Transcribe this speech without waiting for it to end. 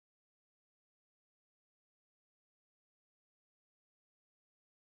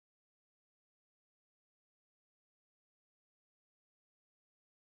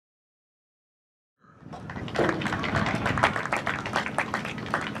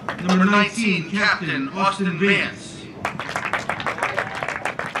Number 19, Captain Austin Vance.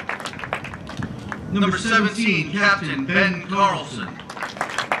 Number 17, Captain Ben Carlson.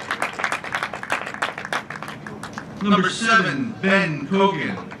 Number 7, Ben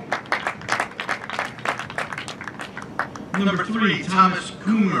Cogan. Number 3, Thomas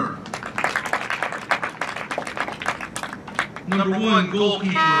Coomer. Number 1,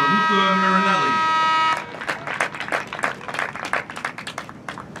 goalkeeper, Luca Marinelli.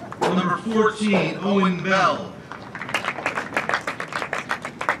 Number 14, Owen Bell.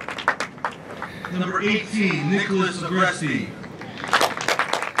 Number 18, Nicholas Agressi.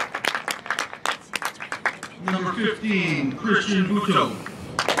 Number 15, Christian Buto.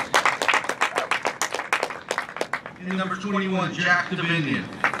 And number 21, Jack Davinian.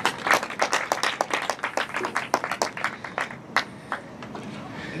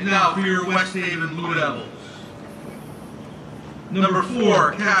 And now for your West Haven Blue Devils. Number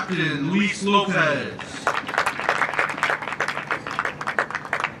 4, Captain Luis Lopez.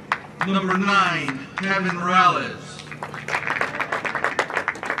 Number 9, Kevin Morales.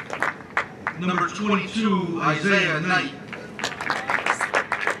 Number 22, Isaiah Knight.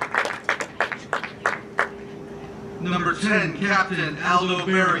 Number 10, Captain Aldo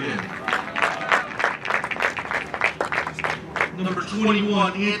Berrigan. Number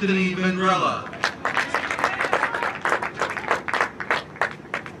 21, Anthony Vendrella.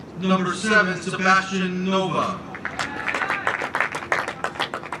 Number 7, Sebastian Nova.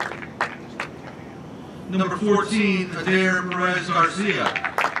 Number 14, Adair Perez Garcia.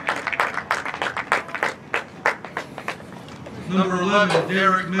 Number 11,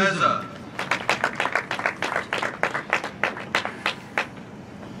 Derek Meza.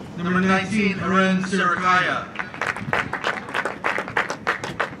 Number 19, Aren Sirikaya.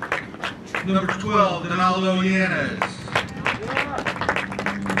 Number 12, Donaldo Yanez.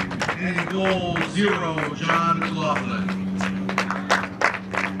 And in goal 0, John McLaughlin.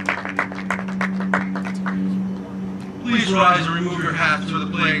 Please rise and remove your hats for the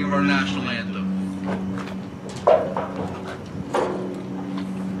playing of our national anthem.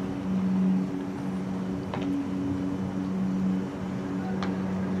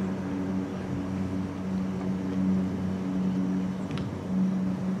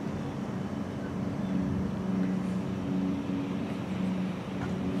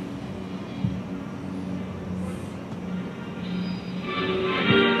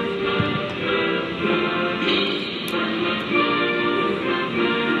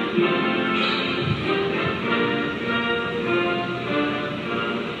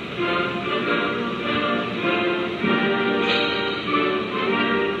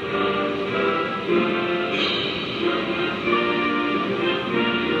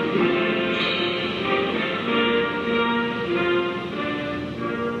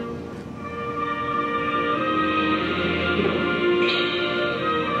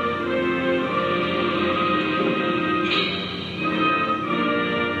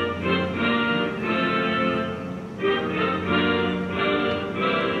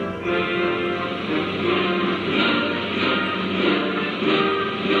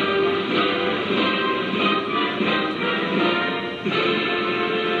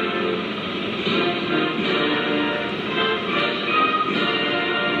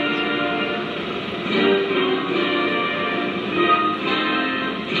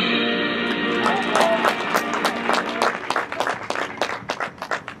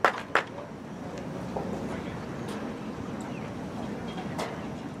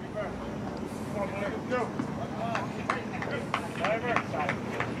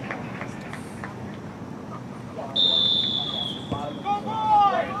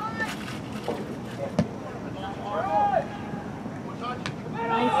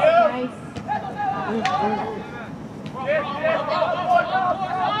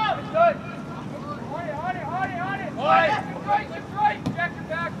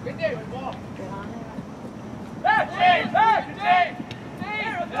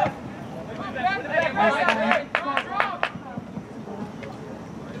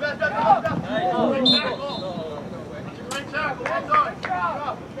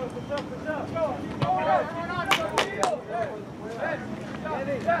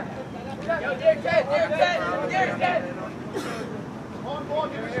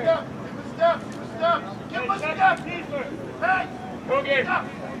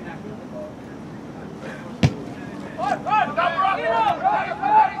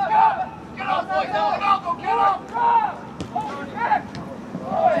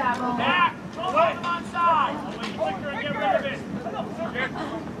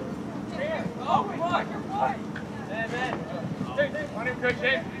 Oh, come on.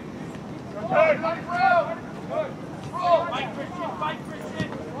 Christian. Good. Roll. Fight, Christian. Fight, Christian.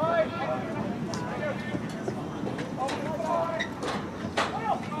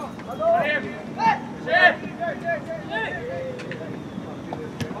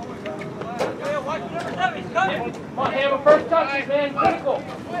 Come on, Hammer, first touches, man, critical.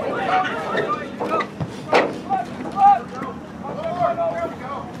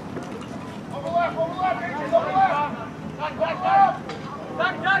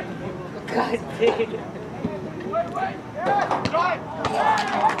 God damn.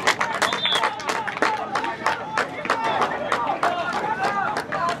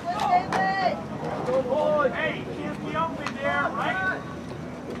 Hey, you can't be open there, right?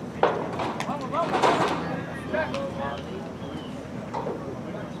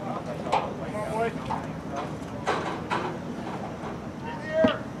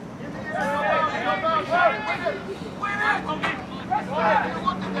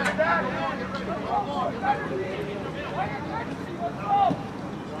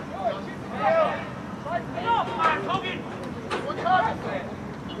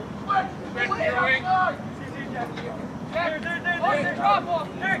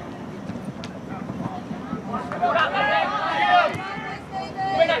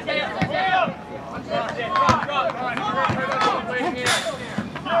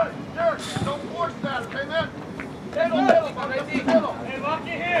 Don't force that, okay, man? Hey, lock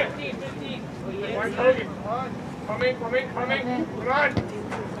you here. 15. Coming. Come on.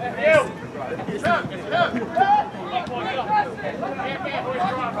 You.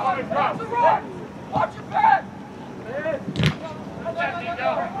 Watch your back.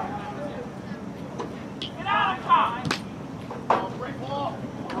 Get out of time. Break ball.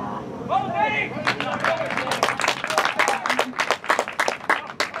 Go, Dave.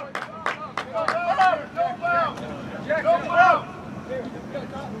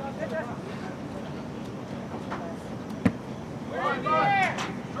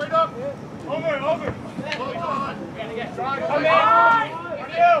 Straight up. Over. Come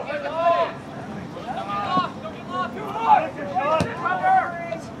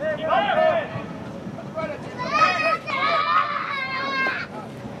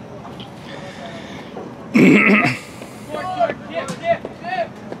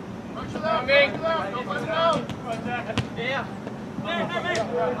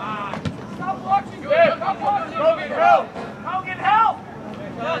Stop watching. Hogan, help.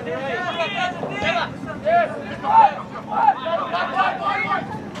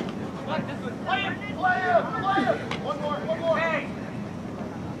 One more. Hey.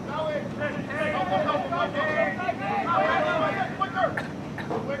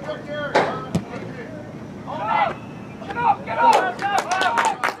 Quicker, Gary. Get up.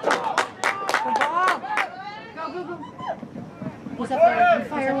 He's up there.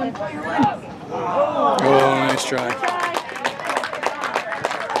 Fire one. Oh, nice try.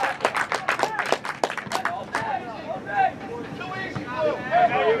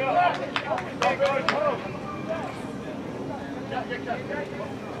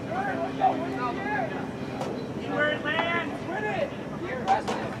 Where it lands. Win it.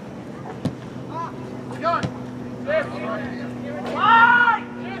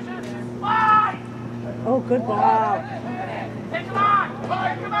 Line. Oh, good ball. Take him on. Come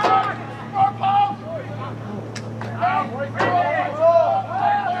on. More balls.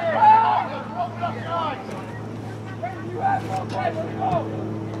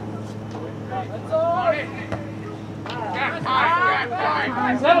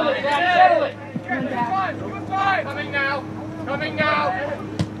 Settle it, settle it. Coming now.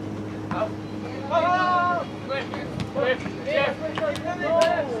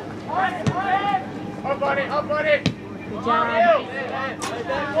 Up, buddy. Good job.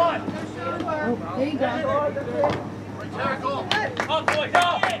 Oh, there you go. Tackle. Up, boys,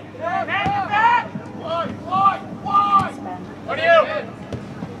 up. Back. Wide. What are you?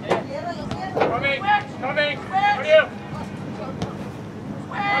 Coming. What are you?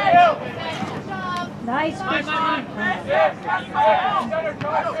 Nice, Christian.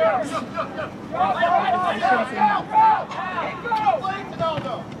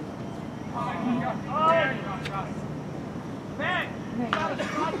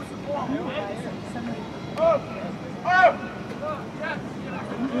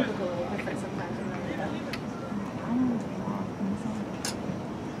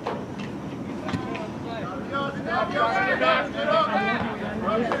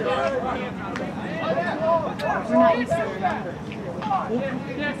 We're not used to it.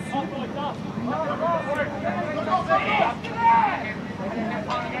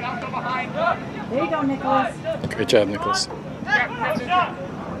 There you go, Nicholas. Great job, Nicholas.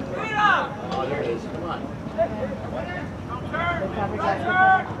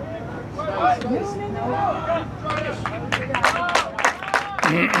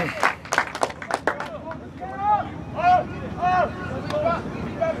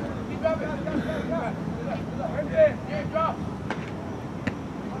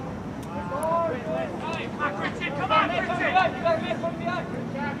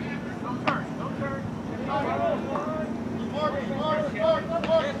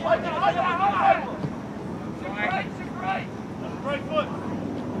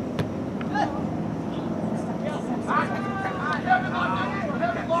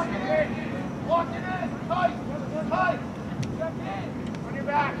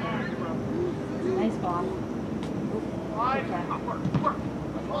 Nice ball.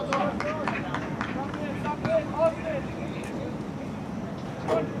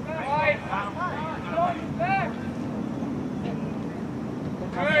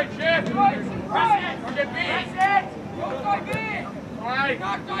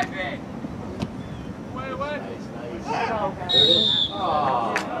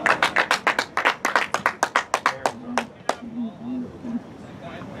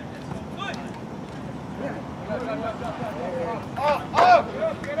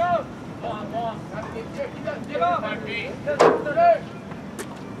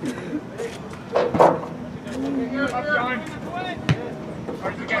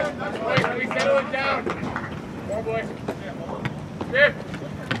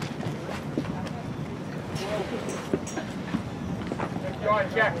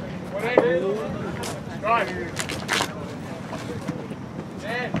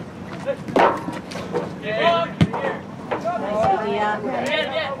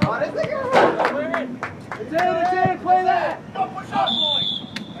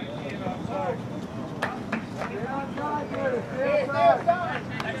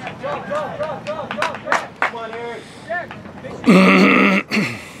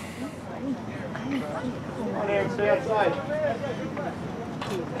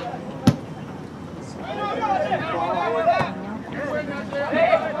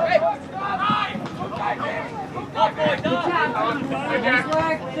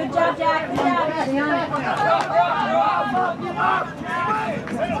 Good job, Jack. Good job. Stay on it.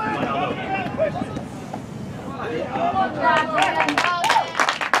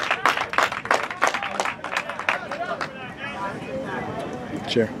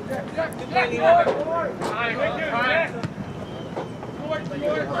 Sure.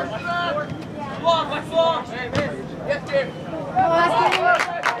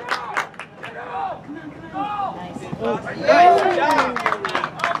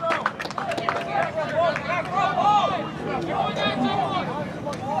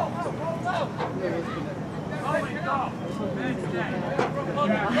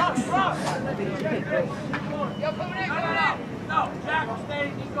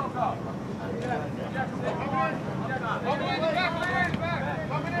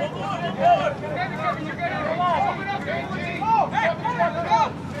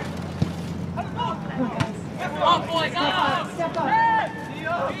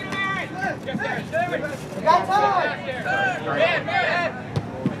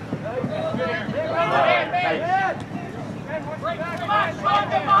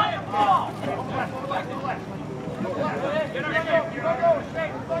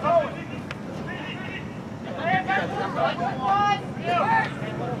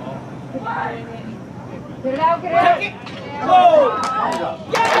 Get it out, get it out.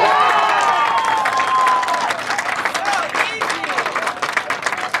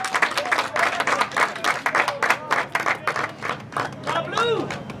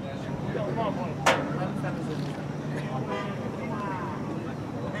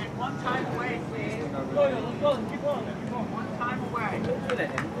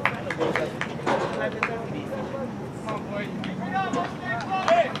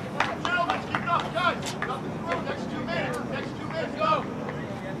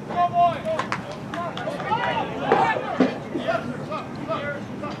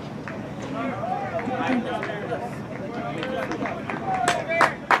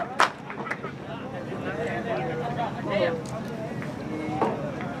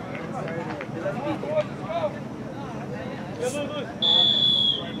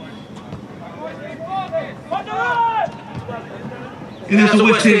 And that's a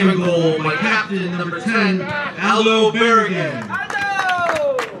West Haven goal by captain number 10, Aldo Berrigan.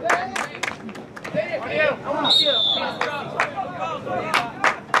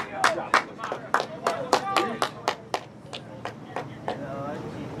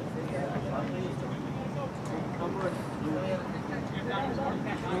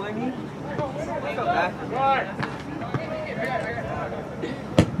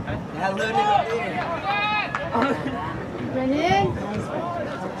 Brennan.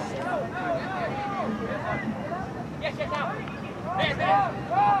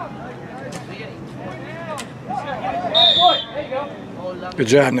 Good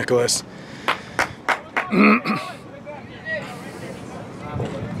job, Nicholas.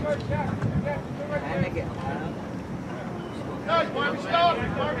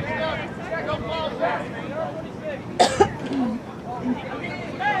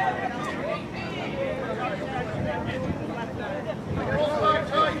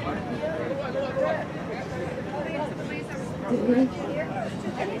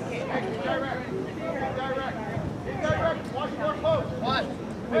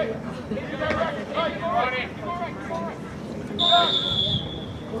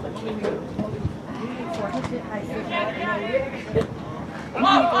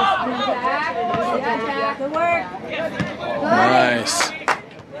 Jack. Good work. Nice.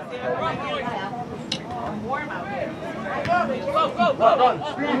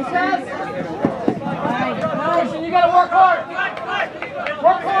 You gotta work hard.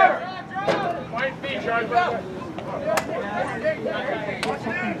 Work hard. Fine feet, Charlie.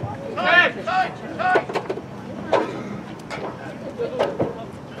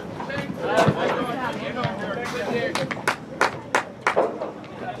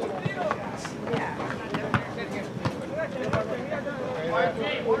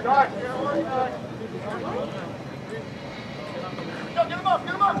 Get him up,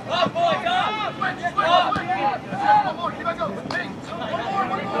 get him up! Up, boys, up! One more, keep it going.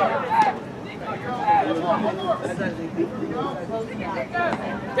 One more.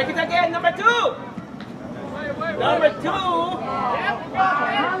 Take it again, number 2! Number 2!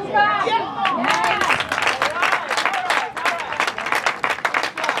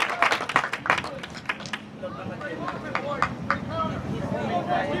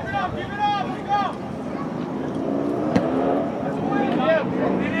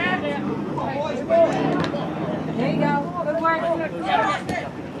 There you go. Good work.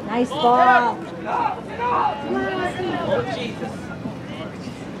 Nice ball. Oh, Jesus.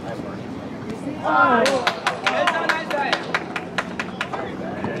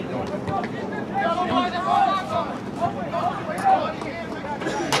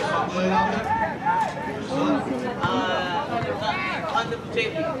 On the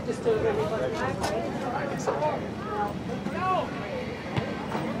table.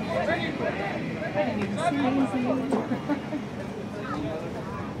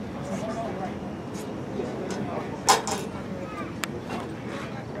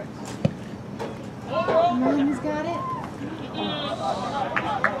 Mom's got it.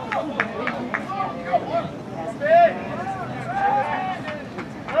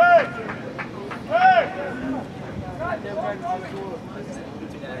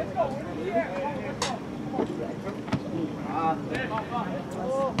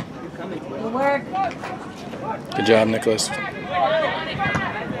 Good work. Good job, Nicholas.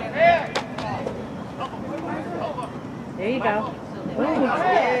 There you go.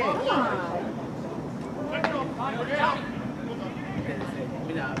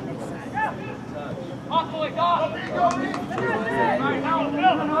 Off, boys, off!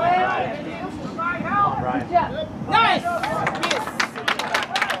 Nice!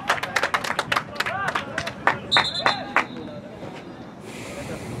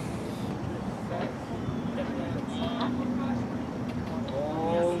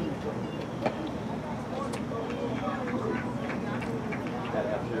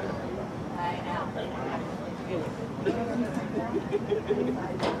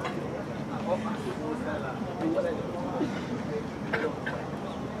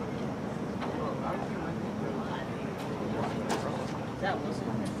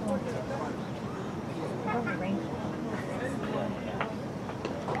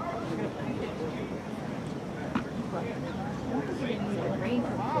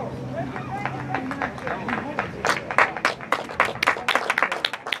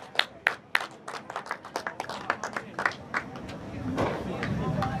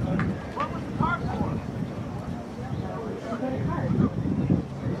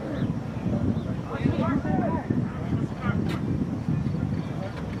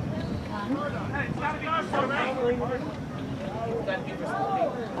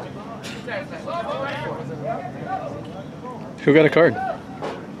 Who got a card?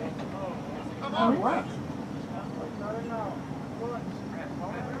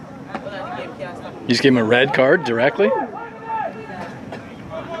 You just gave him a red card directly?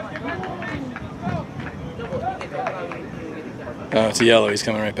 Oh. Oh, it's a yellow. He's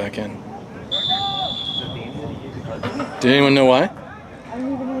coming right back in. Did anyone know why? I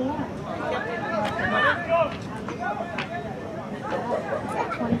don't even know why. Is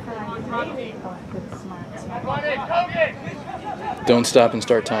that 25? Oh, good, smart. Don't stop and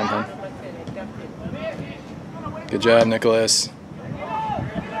start time, hon. Good job, Nicholas.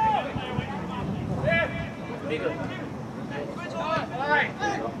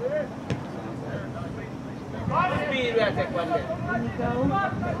 Speed, we have to take one there. Come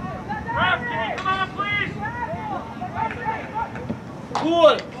on, please.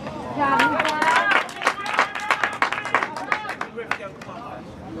 Cool. Come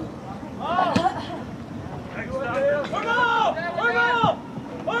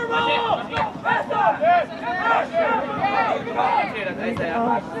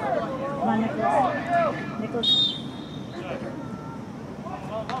on, Nicholas. Nicholas.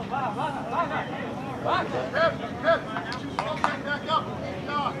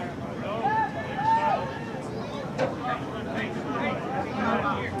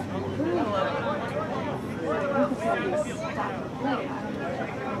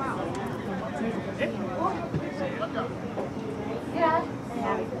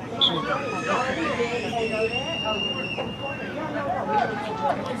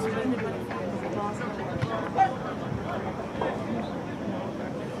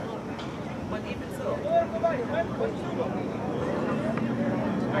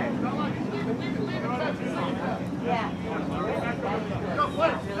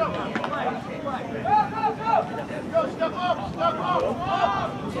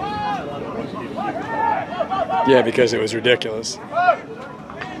 Yeah, because it was ridiculous. Good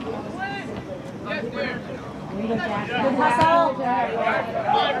hustle.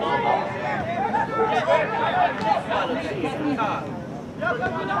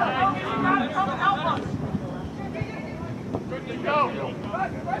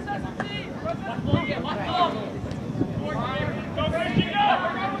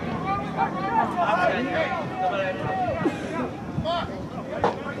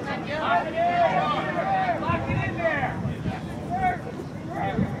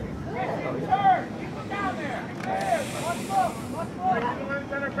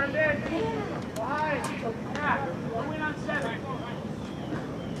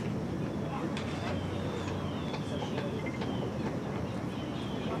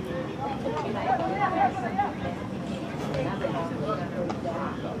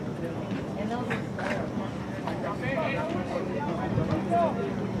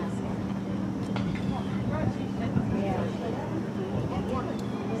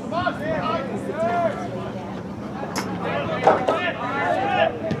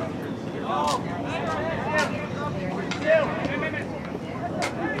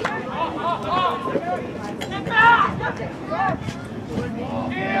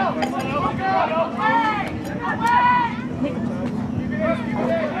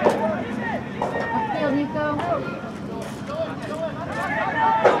 Upfield, Nico.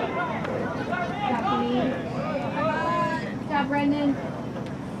 Good job, Brendan.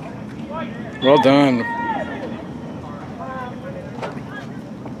 Well done.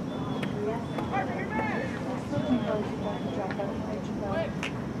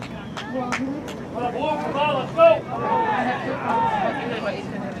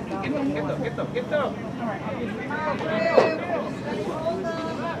 Get them.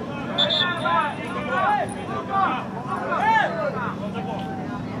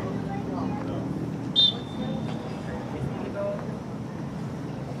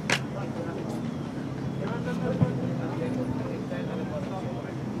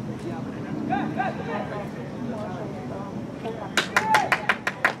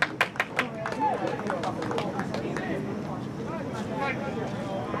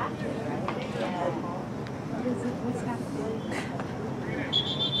 What's happening?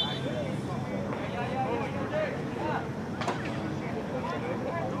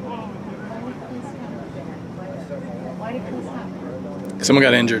 Why did he stop? Someone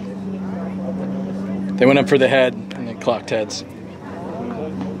got injured. They went up for the head and they clocked heads.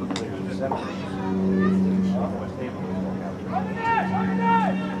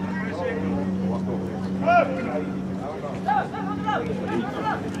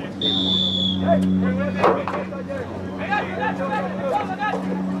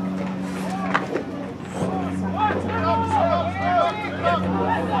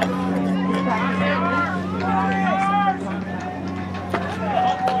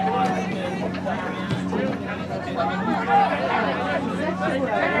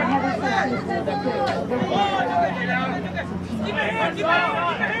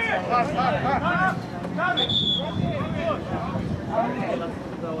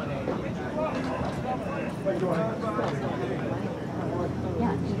 Come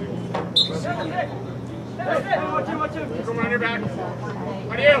on your back. On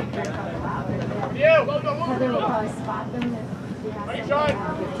you. On you. Heather will probably spot them if Ready, Sean?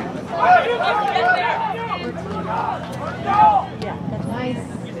 yeah, that's nice. I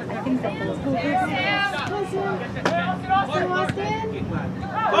think that was cool. Austin.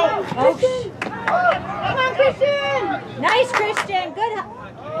 Oh, Christian. Come on, Christian. Nice, Christian. Good.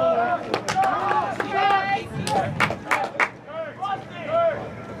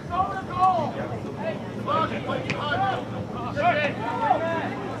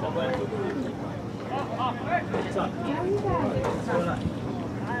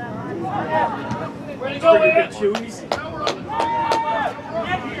 Ready to go, man. Shoes.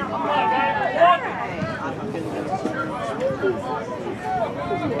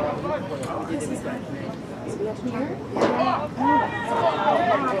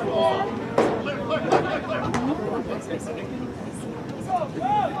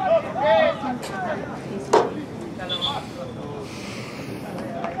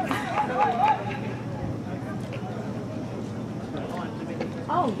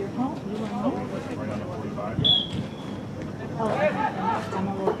 Oh, you're home? You were home? Oh, I'm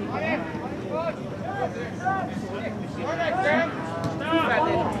a little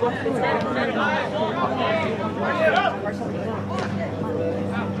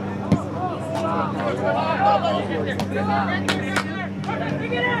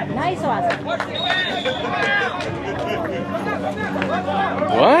nice, Austin.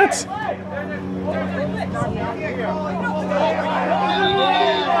 What?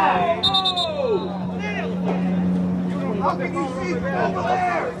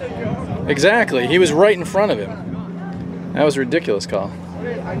 Exactly. He was right in front of him. That was a ridiculous call. Number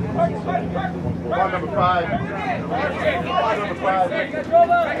 5. Number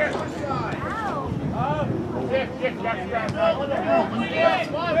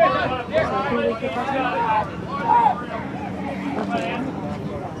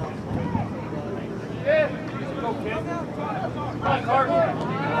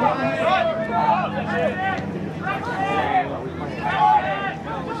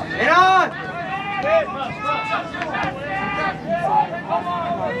Get on!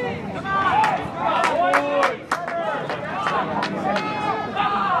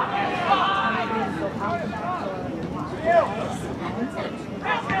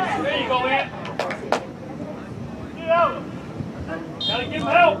 There you go, man. Get out. Gotta give him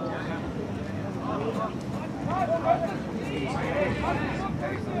help.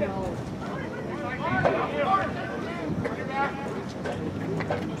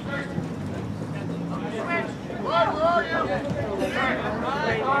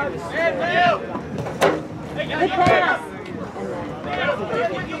 Good pass.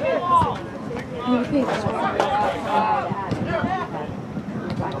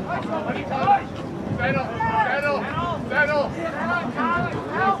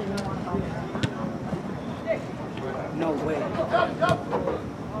 No way.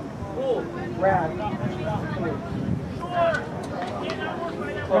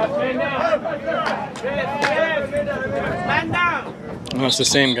 Man down! Oh, it's the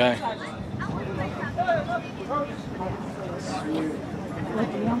same guy.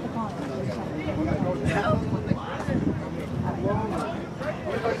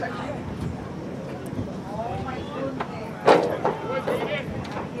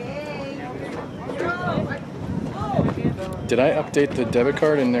 Did I update the debit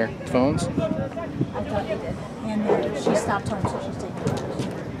card in their phones? I thought you did. And she stopped home, so she's taking it.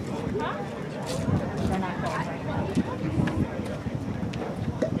 They're not going right now.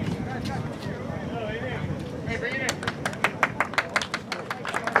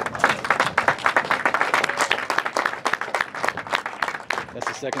 That's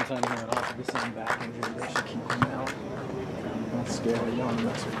the second time here at all. This is back in here. They should keep him out. That's scary. You don't want to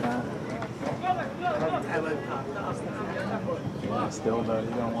mess with that. Yeah, still though, you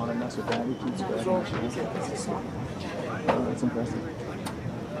don't want to mess with that. He keeps grabbing. Oh, that's impressive.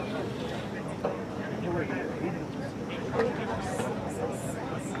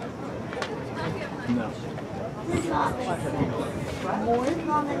 No.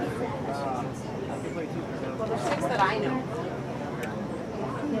 Well, there's 6 that I know.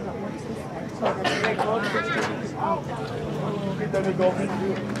 Yeah, but what's this? So that's Greg Goldberg's.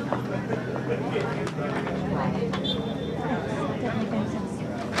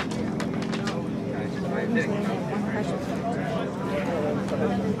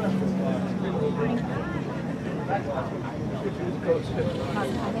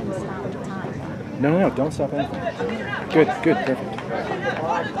 No, don't stop anything. Good, perfect.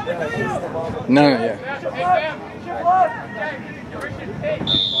 No, yeah.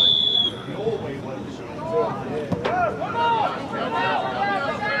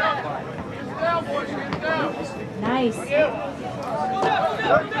 Nice.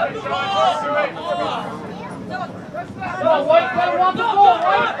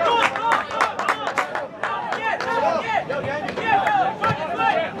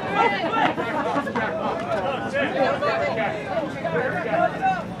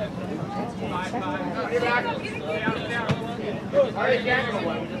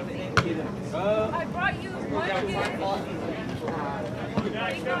 I brought you one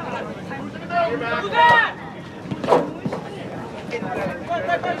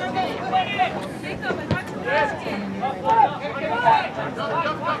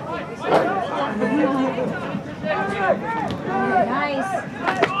Nice.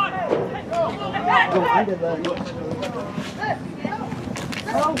 Go under the.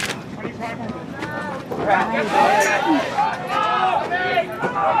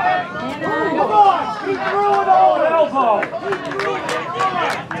 Come on! He threw it all! Elbow!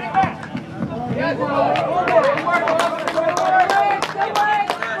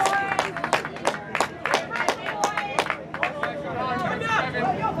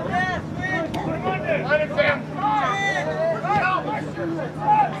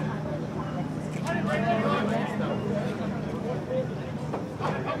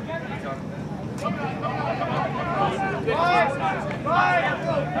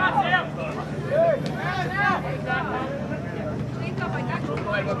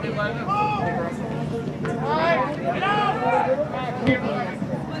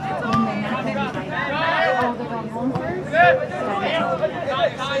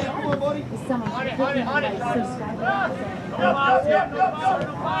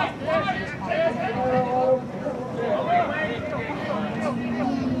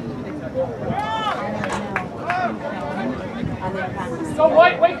 Go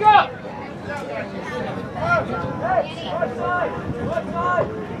White, wake up!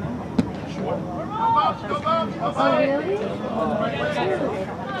 Oh, really?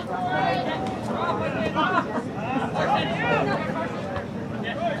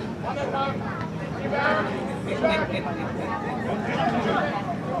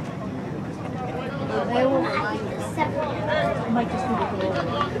 They will separate. Might just need to go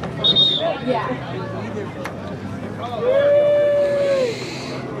over. Yeah.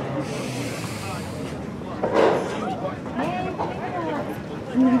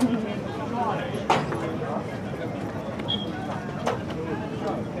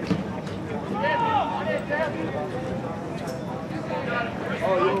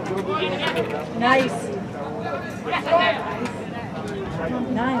 Nice.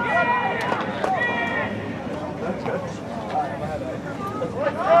 Nice,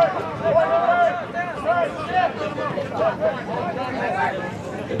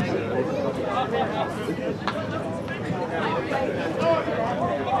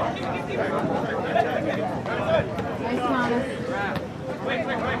 Thomas.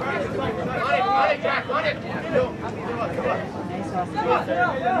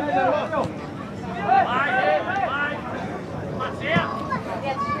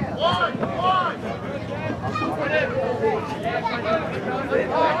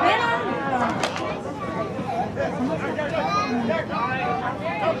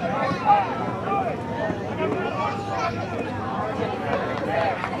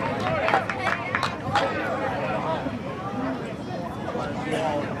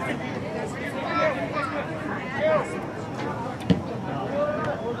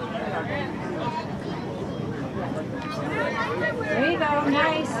 There you go.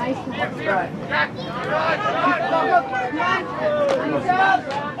 Nice.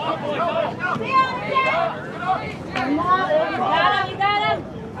 Come on. You got him.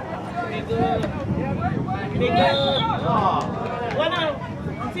 One out.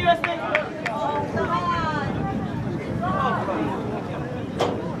 Seriously.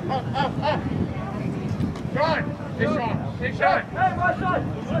 Take shot! Hey, one side,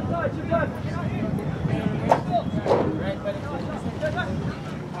 you're done.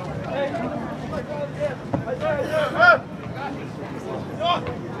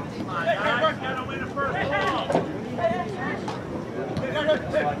 Gotta win the first ball.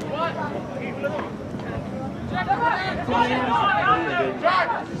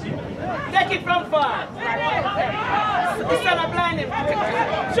 Take it from far. The sun are blinding.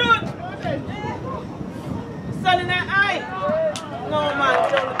 Shoot! Sun in that eye. No man,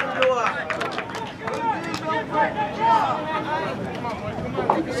 don't look at the door.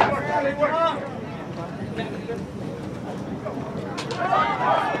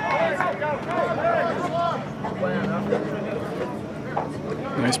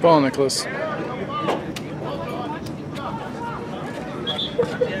 Nice ball, Nicholas.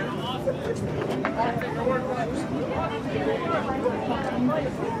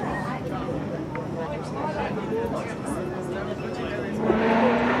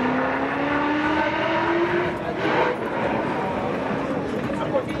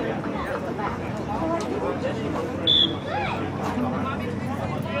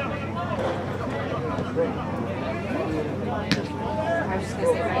 I was just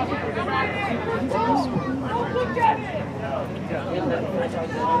gonna say right now.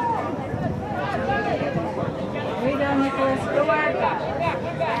 Way down, Nicholas. Good work.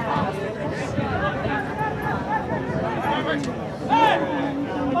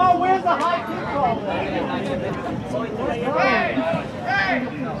 Oh, where's the high kick call?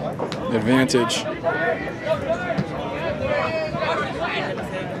 Advantage.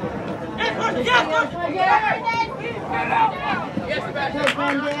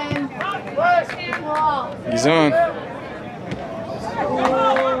 He's on.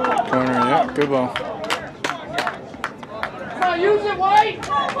 Corner, yeah, good ball. Come on, use it, White!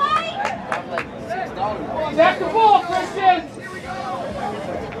 Back the ball, Christian!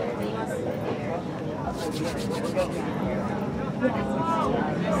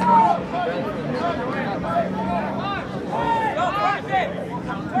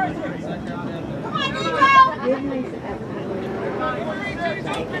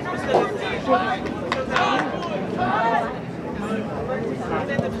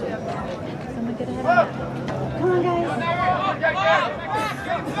 Someone get ahead of me. Come on, guys.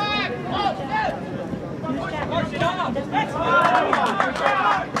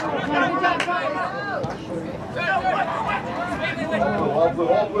 All blue,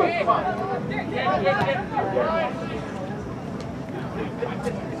 come on.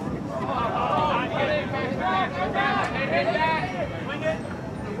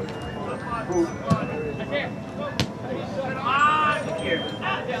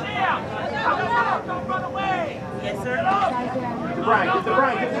 Yes, sir. Get the Brian, get the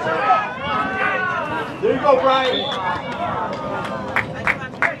Brian. There you go, Brian.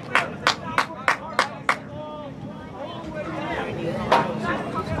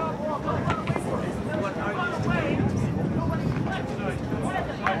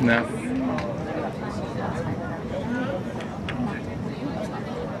 No.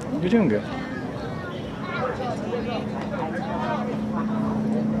 You're doing good.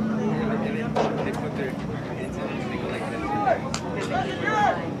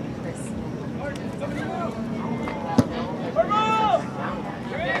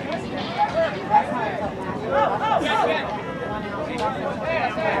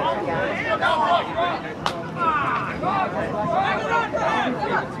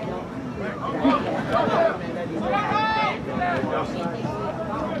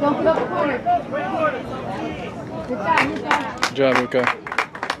 Don't put up the corner. Good job, Good job, Luca.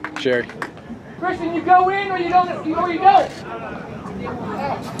 Sherry. Christian, you go in or you don't, or you don't.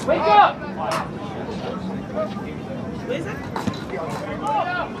 Wake up!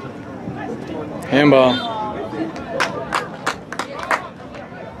 Handball.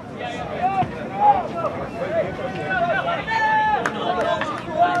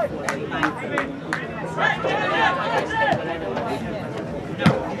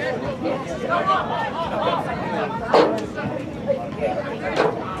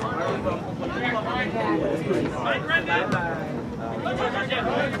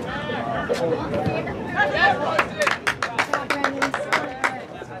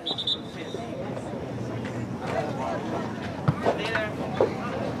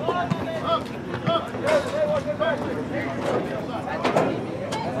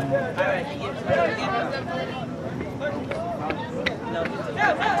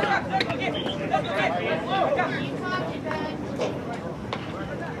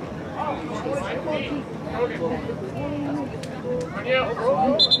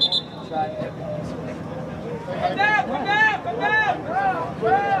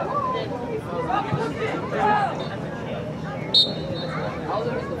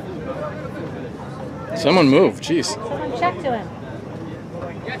 Someone move, jeez. Someone check to him.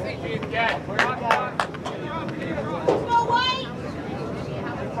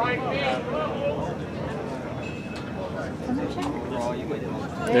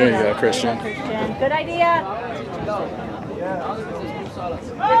 There you go, Christian. Good idea.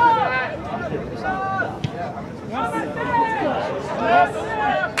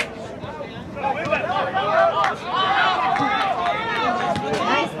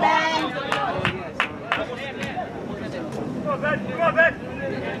 Nice bend.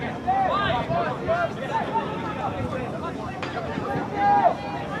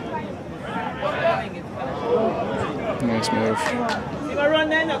 Nice move. See my run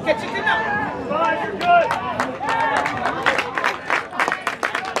there, now catch it now. Fine, you're good.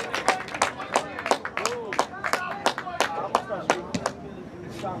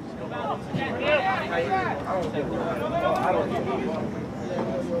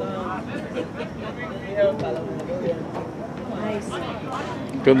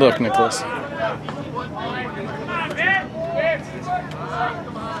 Good look, Nicholas.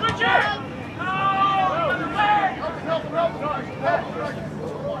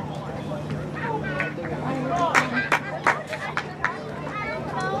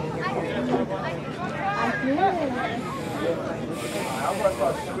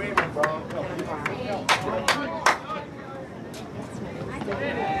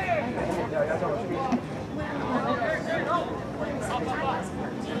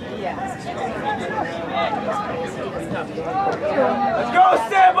 Let's go,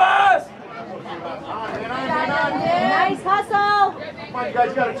 Sebas! Nice hustle! Come on, you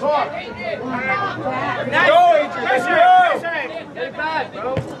guys gotta talk. Nice. Go, Adrian. Let's go. Get it back,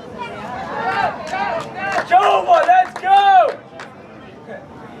 bro. Jova, let's go!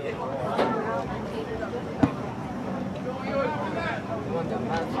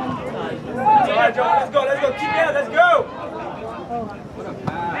 All right, Jova, let's go. Let's go. Keep it. Let's go.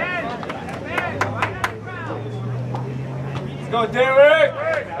 Let's go, Derek.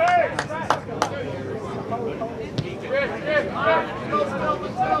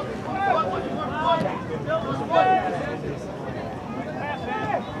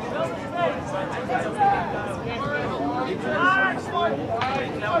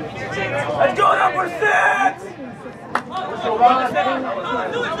 Let's go, number 6!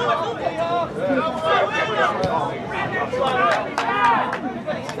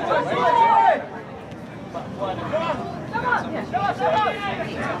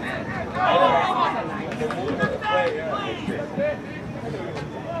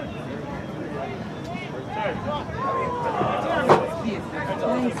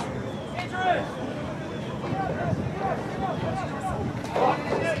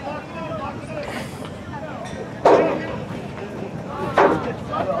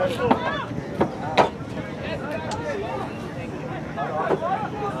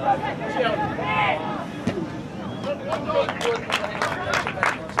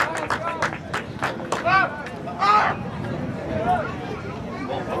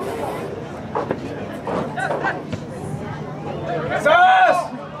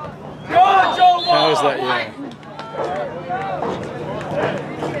 How is that? Yeah.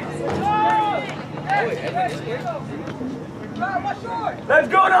 Let's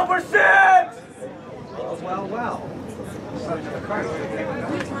go, number 6! Well.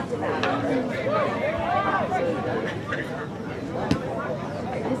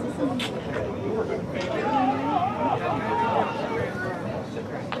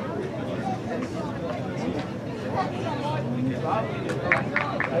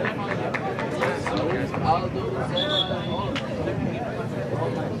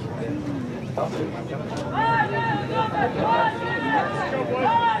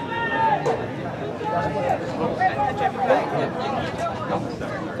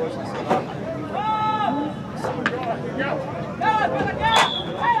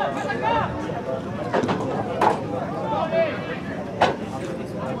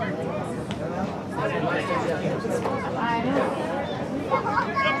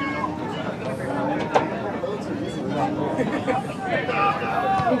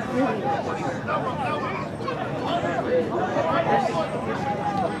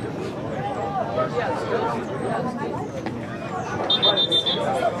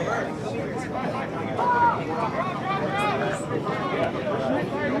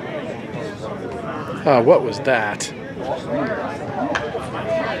 What was that?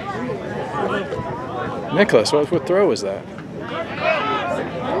 Nicholas, what throw was that?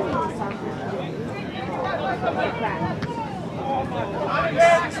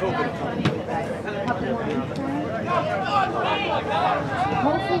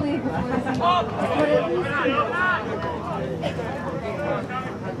 Hopefully, I don't know if that's right? Isn't that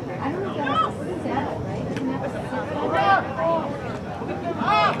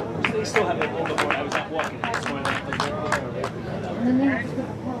They still have it on the board. I was up walking this morning. and then they have to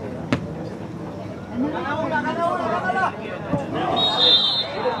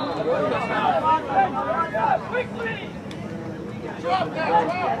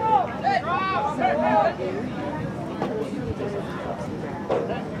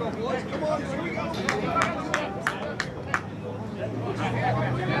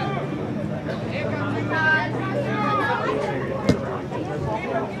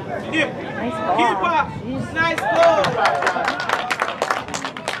Nice goal.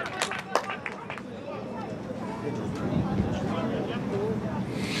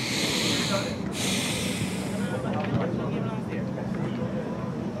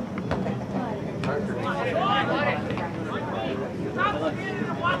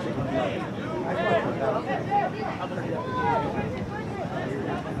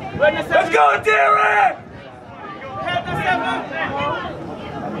 Let's go, Derek! Head to 7.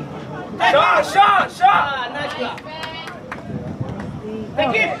 Shot! Ah, nice block.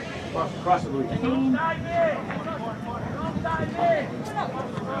 Take it. Cross it, Louis.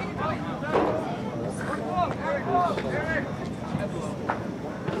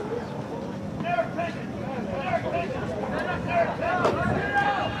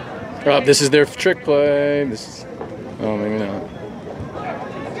 Oh, this is their trick play. This is. Oh, maybe not.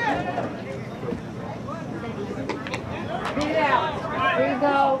 Here you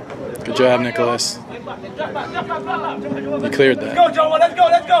go. Good job, Nicholas. You cleared Let's that. go, Joe. Let's go.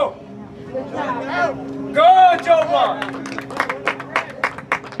 Let's go. Good job. Go, Joe.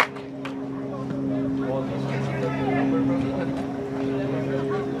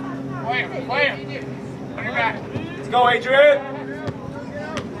 Let's go, Adrian.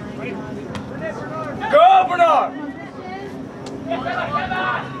 Go, Bernard.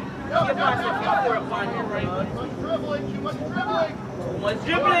 One's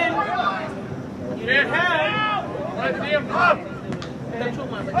dribbling. You didn't have. That's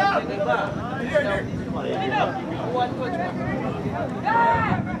one, but that's a good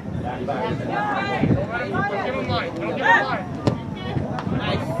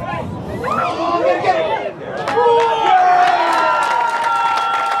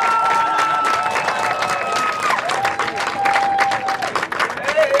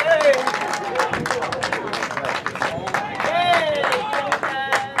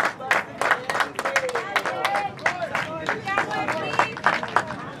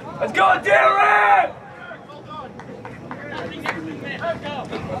Let's go, Derek!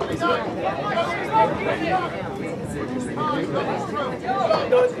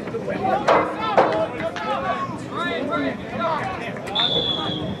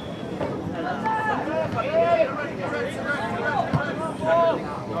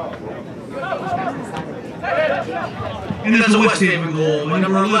 And that's a West Haven goal by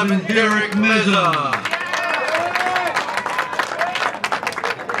number 11, Derek Meza.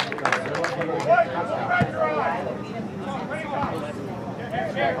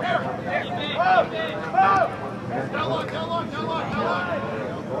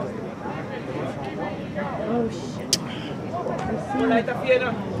 Oh shit. Light up here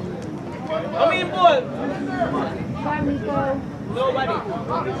now. Come in, ball. Bye, Nico. Nobody.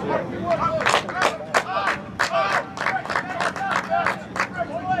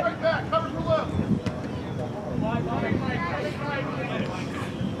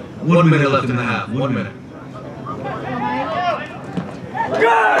 1 minute left in the half. 1 minute.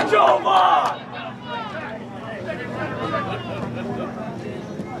 Good, Joe!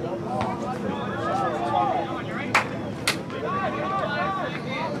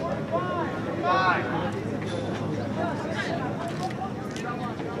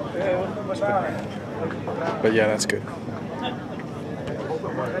 But yeah, that's good.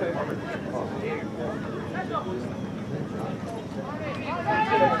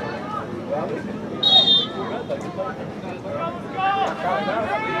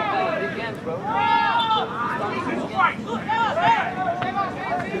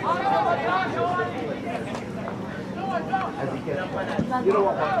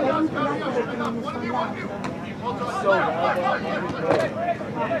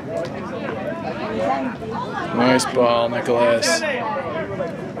 Nice ball, Nicholas.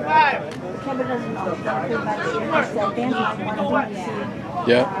 Kevin doesn't know exactly about it. He said Dan's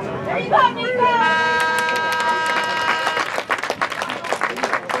Yep.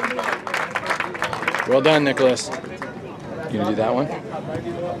 Well done, Nicholas. You gonna do that one?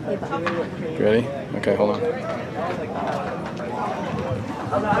 You ready? Okay, hold on.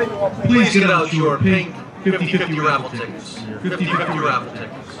 Please get out your pink 50-50 raffle tickets. 50-50 raffle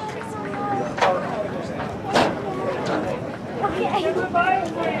tickets.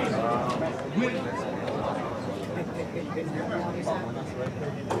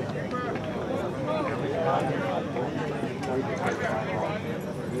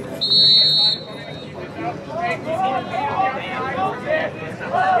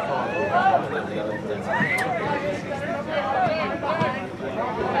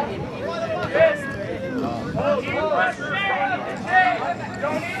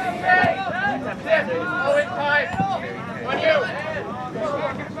 On you.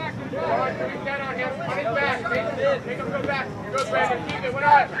 Get on him. Put it back.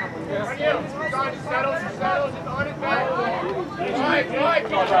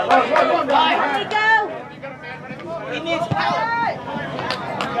 He needs help.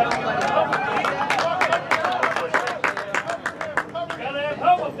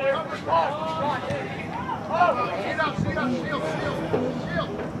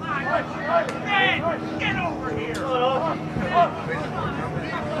 Get over here!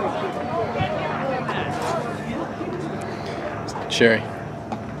 Sherry,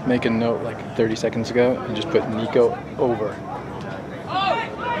 make a note like 30 seconds ago and just put Nico over.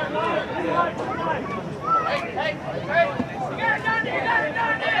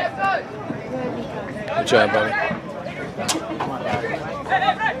 Good job, buddy.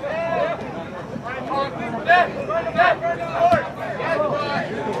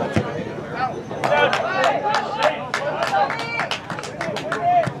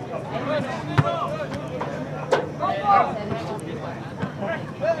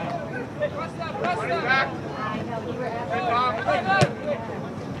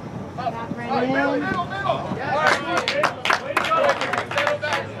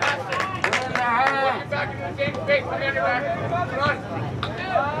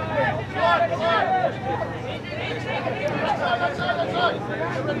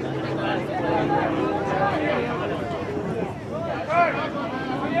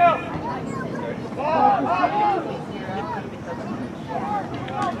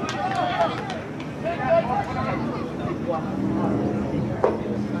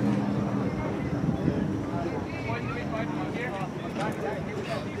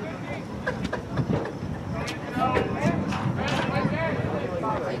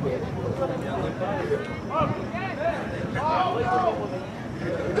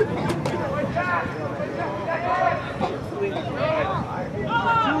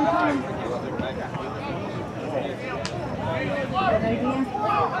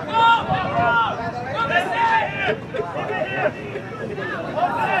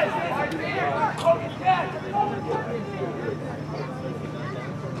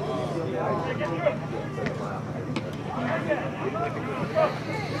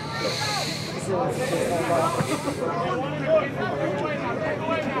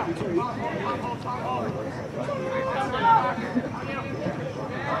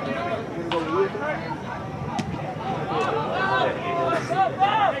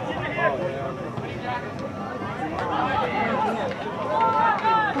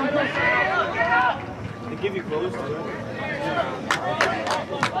 They give you clothes to it.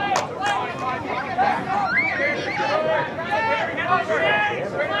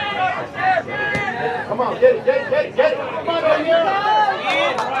 Come on, get it. Come on, Adrian.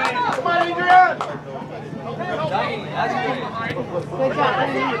 Come on, Adrian.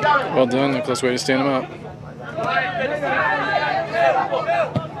 Well done, Nicholas. Way to stand him up.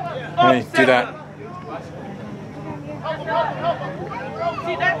 Hey, do that.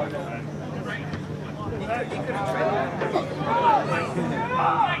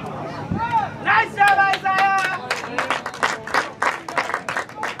 Nice job, Isaiah!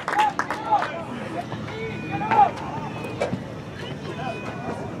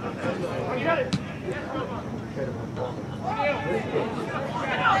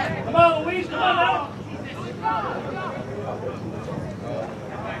 Come on, Luis, come on now!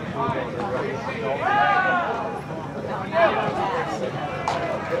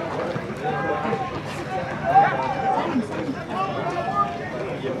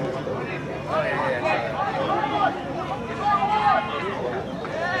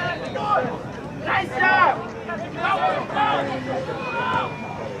 Nice job!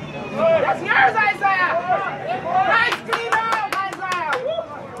 That's yours, Isaiah! Nice clean out, Isaiah!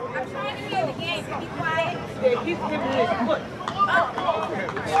 I'm trying to be in the game. Be quiet. Yeah, keep giving me his foot.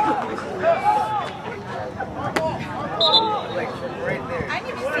 I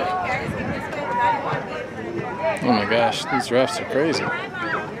need to see the Paris game this way, but I don't want to be in front of their Oh my gosh, these refs are crazy.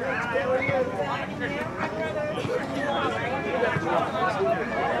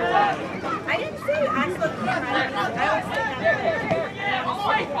 I didn't see you. I still can't run. I was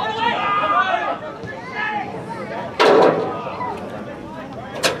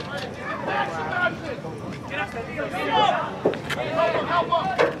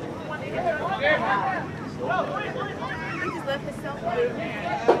he just left his cell phone.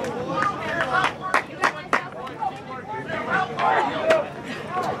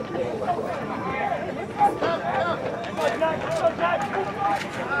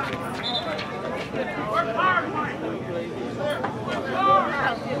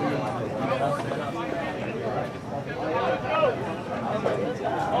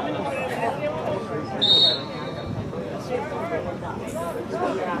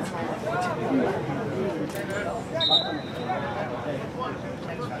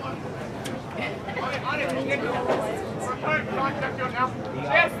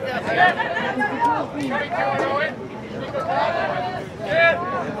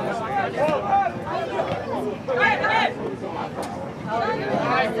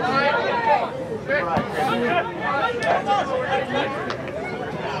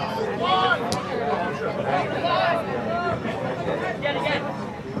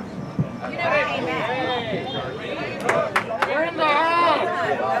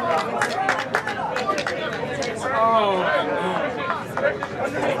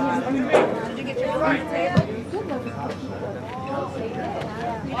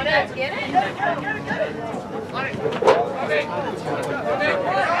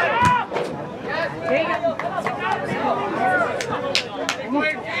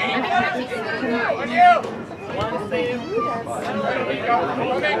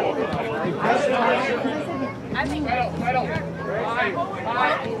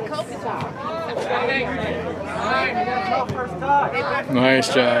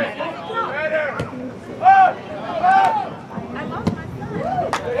 Nice job.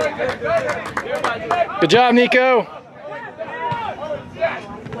 Good job, Nico.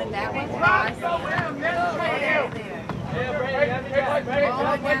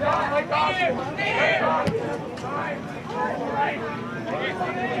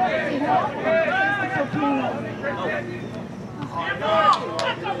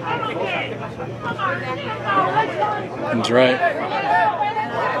 That's right.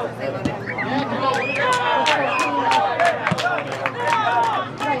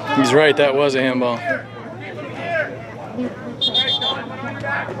 He's right, that was a handball.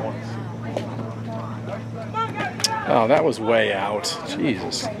 Oh, that was way out.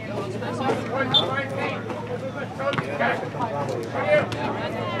 Jesus.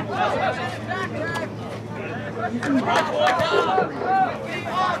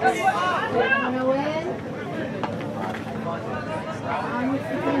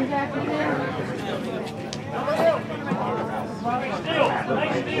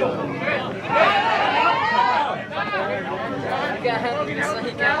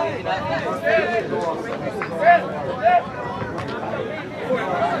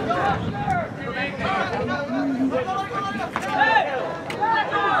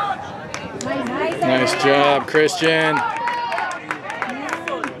 Nice job, Christian.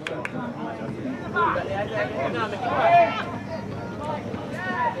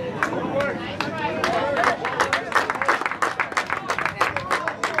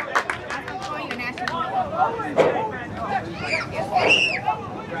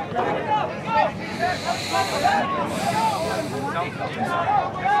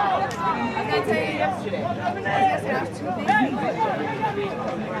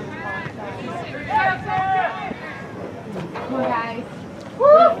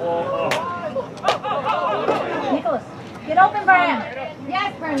 Nicholas, get open, Brian.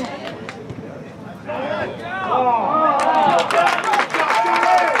 Yes, Brendan.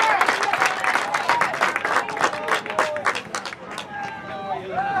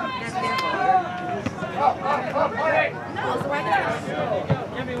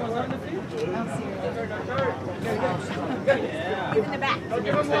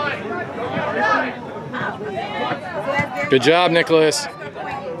 Good job, Nicholas.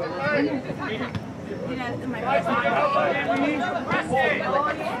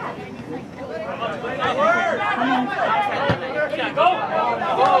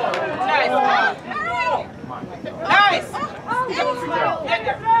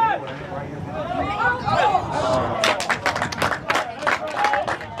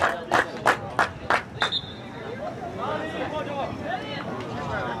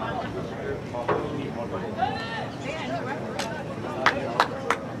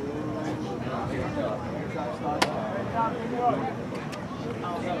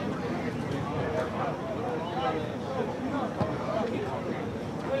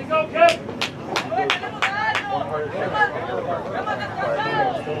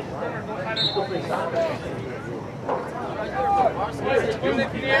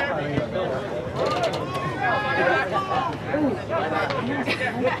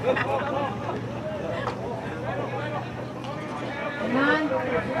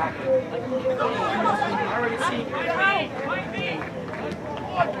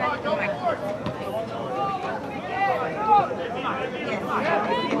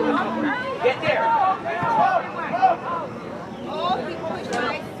 Get there. Oh, he pushed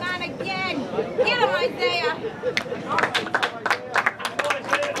my son again. Get him, Isaiah.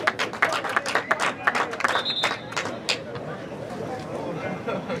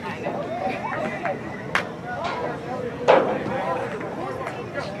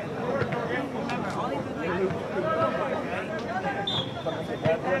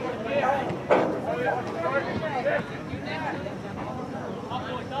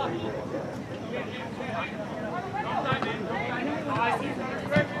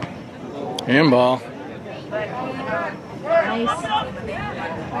 Handball.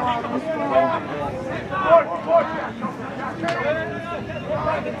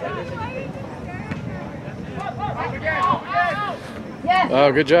 Yes.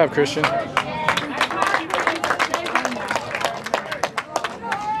 Oh, good job, Christian.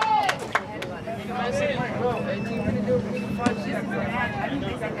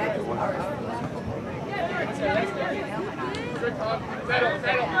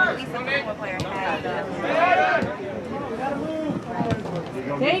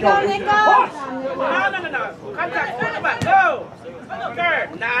 There you go, Nico. No. Contact. Come back. Go.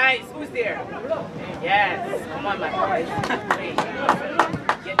 Third. Nice. Who's there? Yes. Come on, my boys.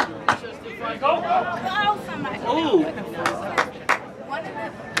 Go. Oh, somebody. Ooh. One of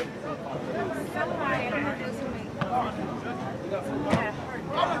them. Somebody introduced me.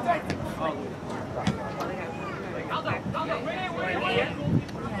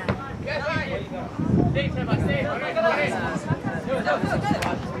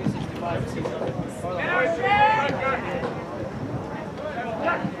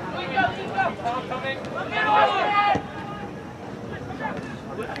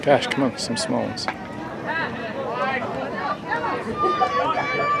 Gosh, come on, some small ones. Come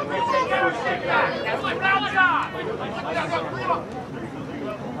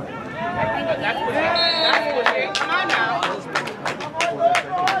on now.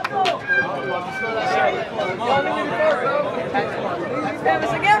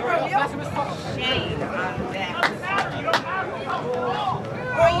 Shame on that.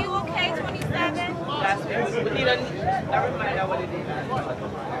 Are you okay, 27? That's it. We need a reminder what it is.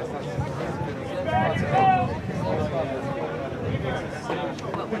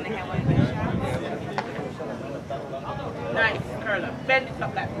 What, when they have one of the shots? Nice, curler. Bend it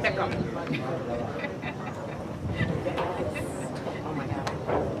up like Beckham.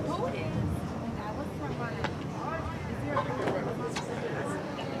 Who is? That was from running.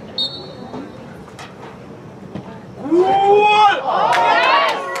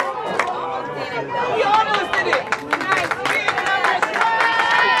 We almost did it.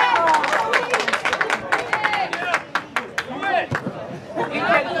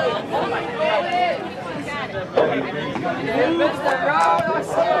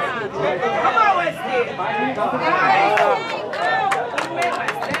 Come on, Wesley.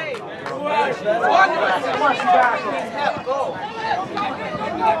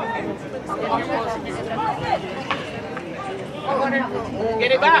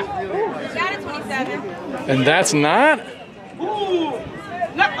 Get it back. Got it, 27. And that's not? Ooh.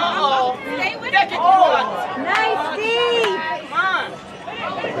 No, uh-oh. Stay with Take it. it. Nice, Steve. Come on.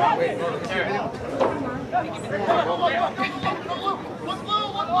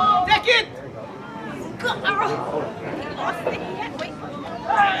 Take it.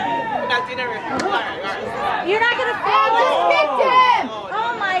 Not dinner. All right. You're not gonna fall. Just kicked him.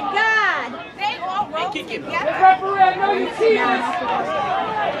 Oh my God. They all roll Kick him. together. Referee, I know you see this.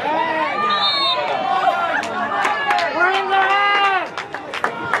 We're in their hand.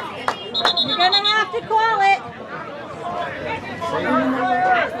 You're gonna have to call it.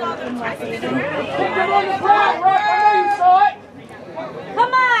 Put them on the ground, ref. I know you saw it.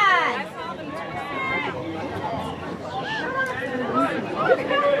 Come on.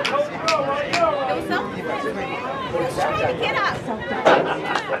 There was something. He was trying to get up.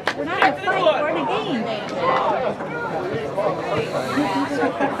 We're not in a fight. We're in a game.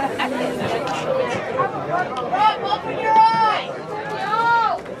 Rob, open your eyes.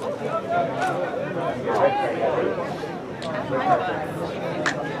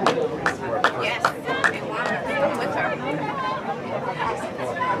 Yes, they want her. I'm with her.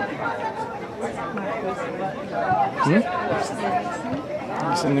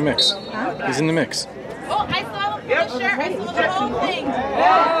 He's in the mix. He's in the mix. Oh, I saw him put the shirt. I saw the whole thing.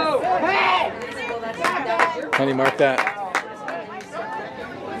 Honey, mark that.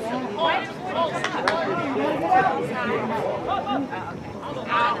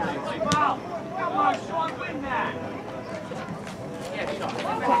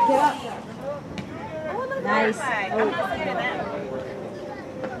 Nice. I'm not saying that.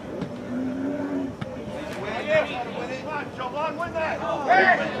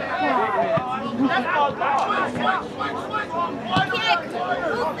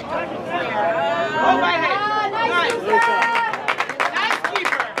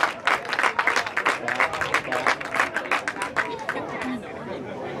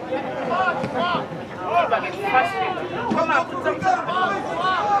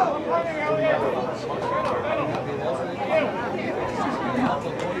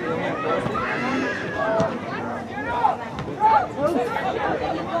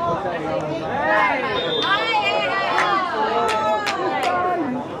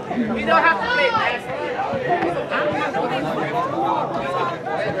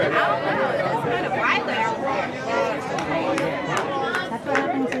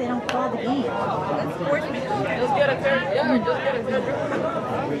 saw the game. Just get a third. Yeah, just get a third.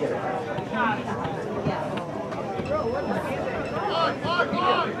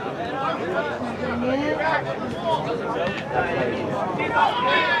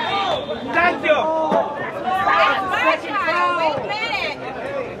 Thank you. That's my child.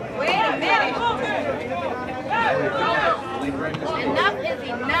 Wait a minute. Enough is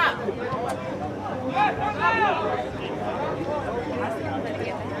enough.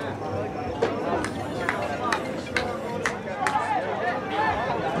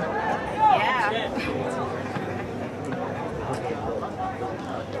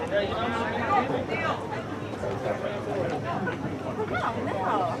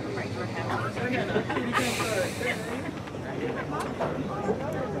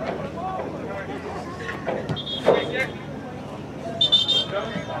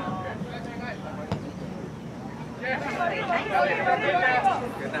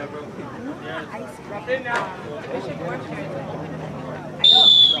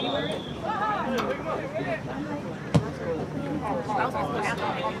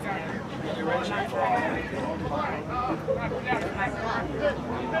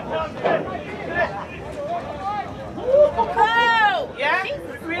 Yeah?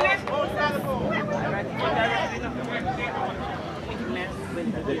 Really?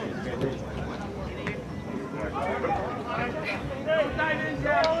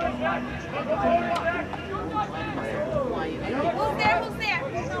 Who's there?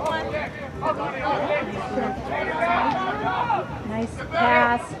 Nice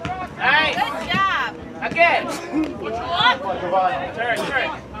pass. Nice. Good job. Again. Turn.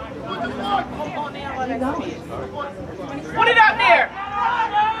 Put it up there.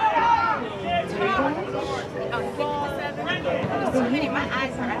 My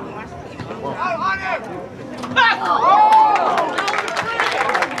eyes are out.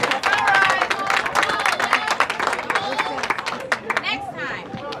 Next time,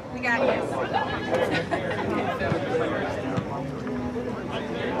 we got this.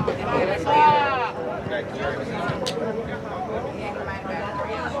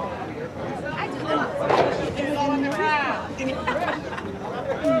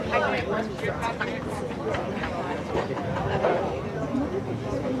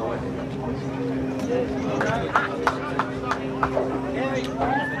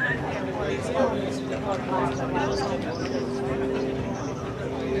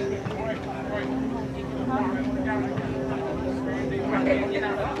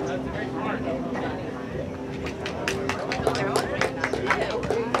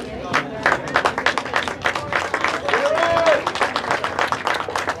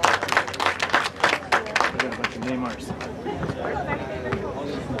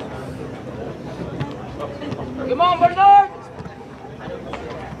 Come on, Bernard!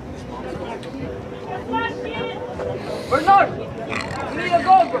 Bernard! We need a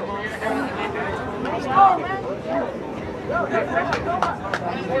goal, bro! Let's go, man!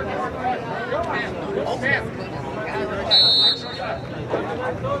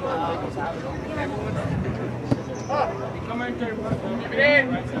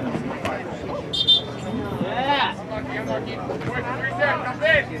 Yeah!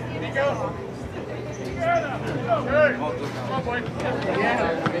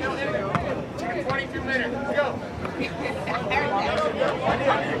 22 minutes. Let's go.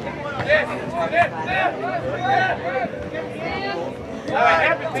 All right,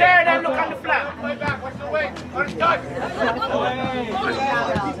 every turn and look on the flat. Play back. Watch the weight. Untouched.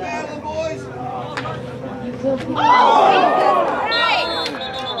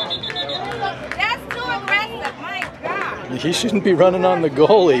 That's too aggressive. My God. He shouldn't be running on the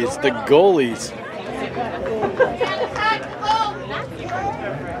goalie. It's the goalies.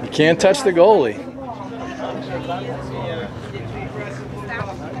 You can't touch the goalie.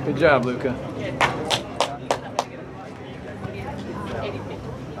 Good job, Luca.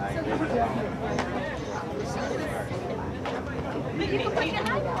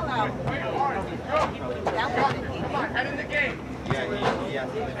 Head in the game.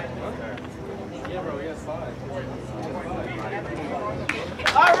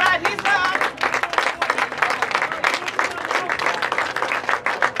 All right, he's up.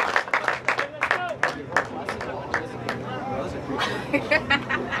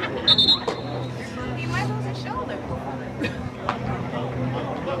 He might lose his shoulder.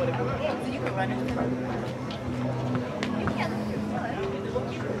 So you can run it. You can't lose your foot.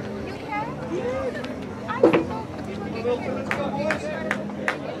 You can? I think let's go, boys.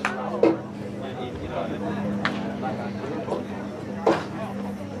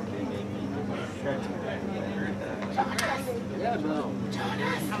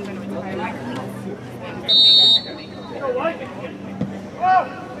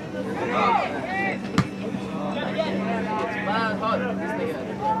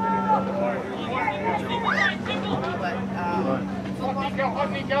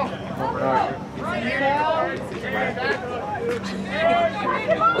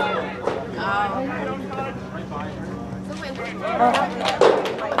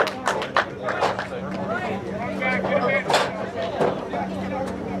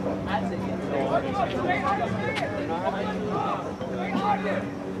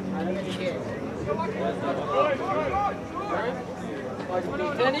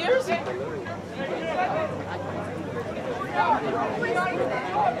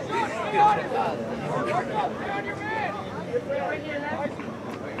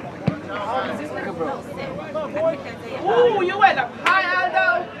 Ooh, you went up high,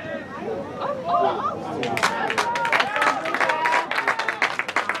 Aldo.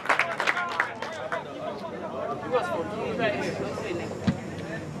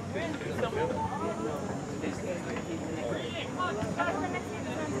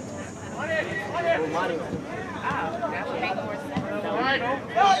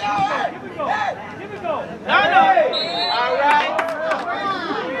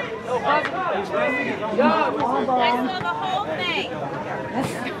 I saw the whole thing.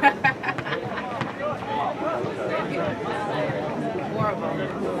 Horrible.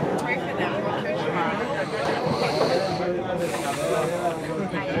 Pray for them. We'll church tomorrow.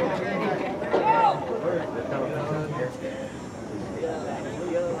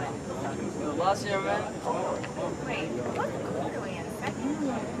 Last year, man. Wait, what's the quarterly in a second?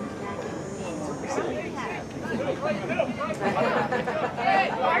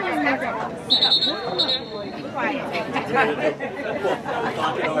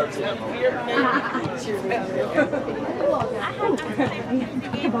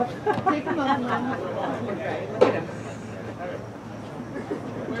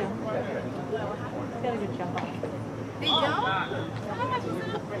 They don't? How much is it?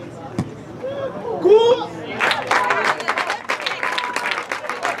 Cool.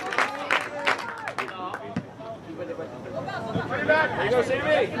 There you go, Sammy.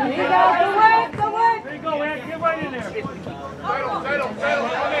 There you go. Good work. Good work. There you go, man. Get right in there.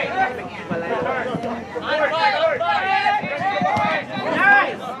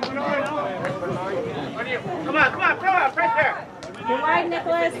 Come on, pressure. Good work,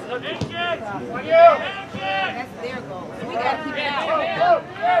 Nicholas. That's their goal. We gotta keep it out.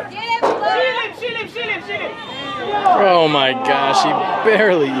 Shield him. Oh my gosh, he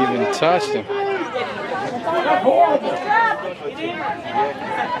barely even touched him. I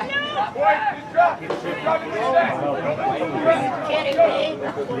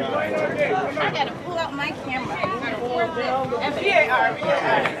gotta pull out my camera. And VAR.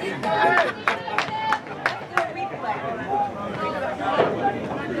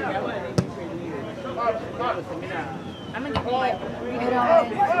 I'm gonna pull my Good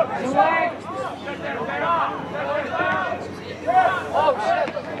work.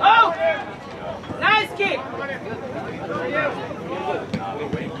 Oh! Nice kick!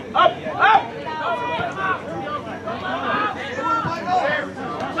 Up!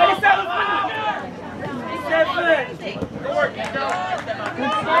 27!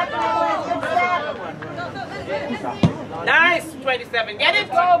 Nice! 27. Get it?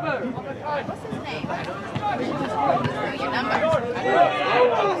 What's his name? Your number.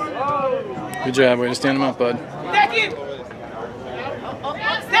 Good job. Way to stand him up, bud. Take it!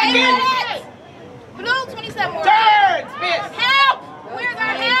 Take it! Blue 27 more. Turn! Smith! Help! Where's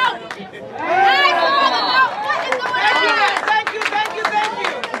our help? Nice! What is going on? Thank you!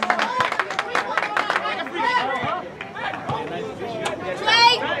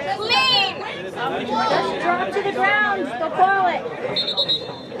 Play clean! Just drop to the ground. Go call it.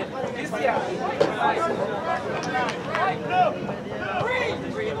 This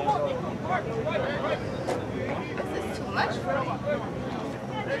is too much for me.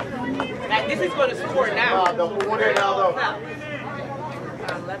 Like, this is going to score now. The corner now, though.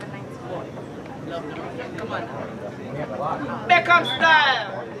 11-94. Come on now. Beckham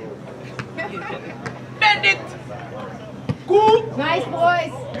style. Bend it. Cool. Nice,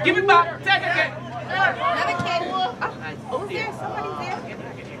 boys. Give it back. Take it again. Another kid. Oh, who's there? Somebody's there.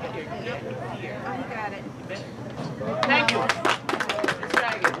 Oh, he got it. Thank you. Let's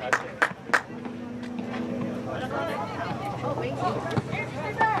try again. Oh, wait.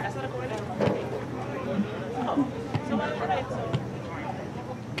 That's not a corner. Oh. Someone for it.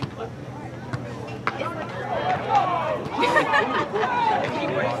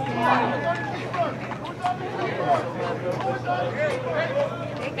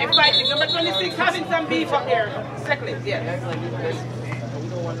 They're fighting. Number 26 having some beef up there. Second, yeah.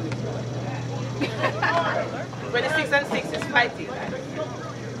 26 and 6 is fighting.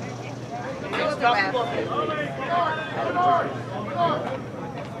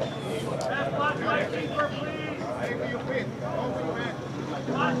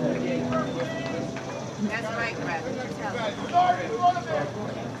 That's right, Brad.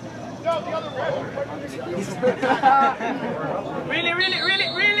 No, the other one.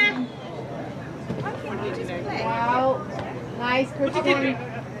 Really? Wow. Nice, Christian.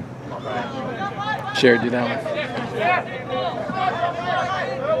 Sherry, do that one.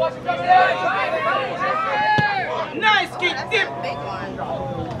 Nice kick, That's dip. a big one.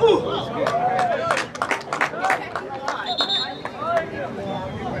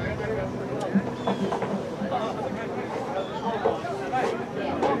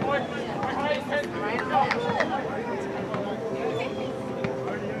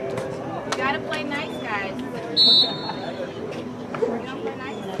 You gotta play nice, guys. You don't play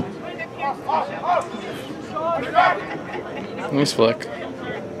nice. Nice flick.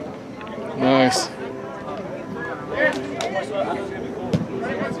 Nice.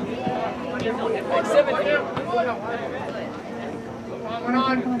 One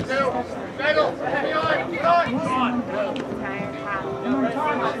on, two, middle, behind,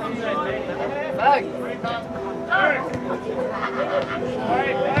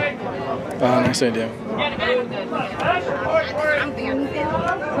 Oh, nice idea. Come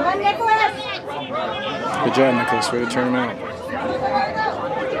on, Nicholas. Good job, Nicholas. Way to turn him out.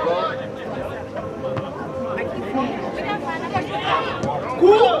 Ooh,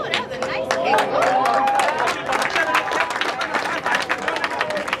 that was a nice kick.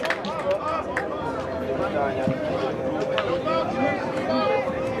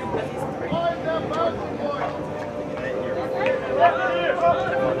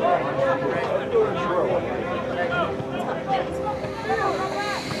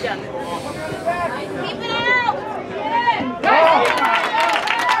 Keep it out!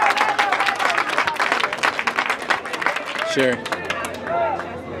 Sherry.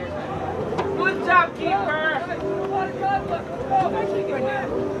 Good job, keeper.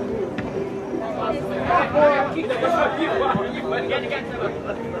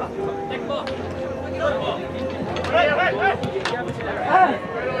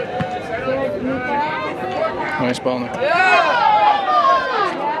 Nice ball, Nick.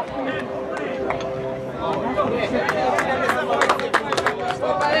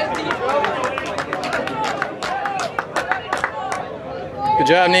 Good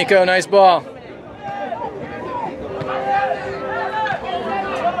job, Nico. Nice ball.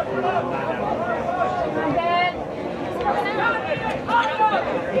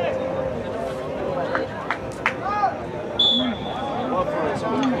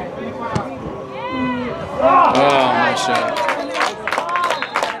 Oh, nice shot.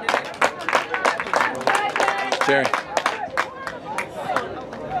 Jerry.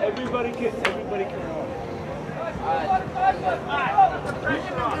 Everybody can.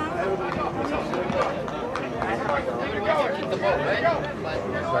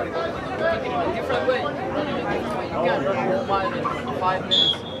 Different way. You can't run a whole mile in 5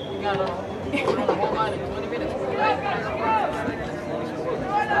 minutes. You can't run a whole mile in 20 minutes.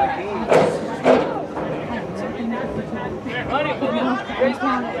 Running for the race.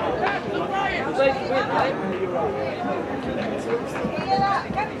 Play to win, right?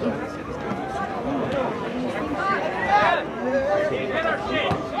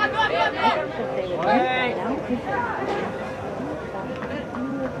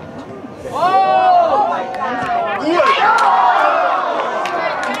 Oh my God!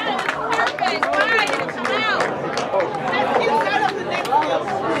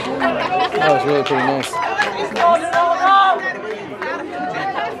 That was really pretty nice.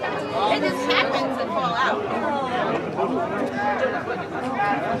 It just happens to fall out.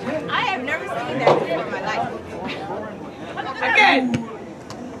 I have never seen that in my life. Again!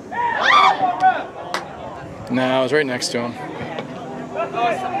 No, I was right next to him.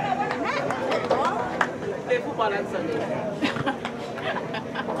 Play football on Sunday.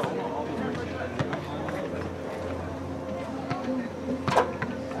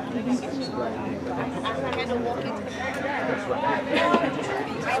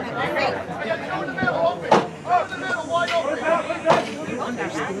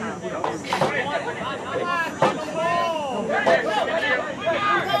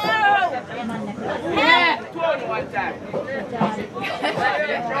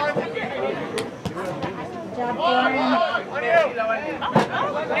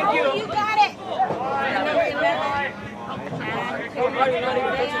 Thank you. You got it. Number 11.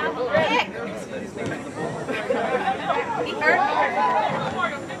 He hurt.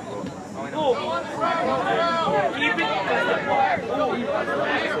 move. Keep it.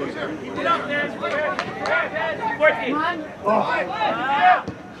 Keep it up there. Work it.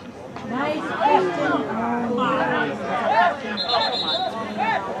 Nice question.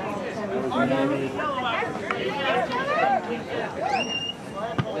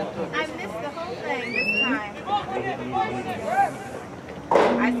 I missed the whole thing this time.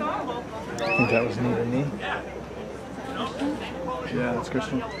 I saw both. I think that was knee to knee. Yeah, that's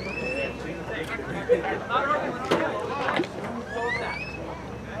Christian.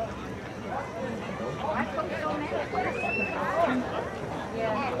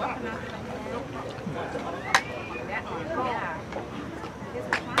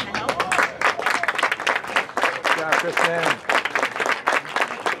 Yeah, Christian.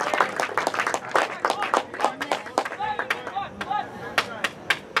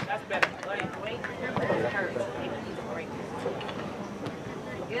 That's better.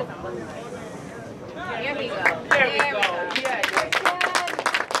 Here we go. There we go. Yeah, yeah.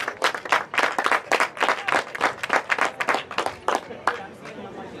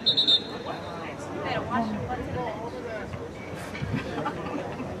 Better watch it.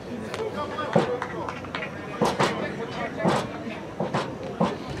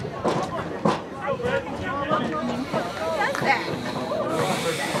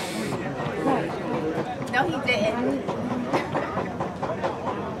 No, he didn't.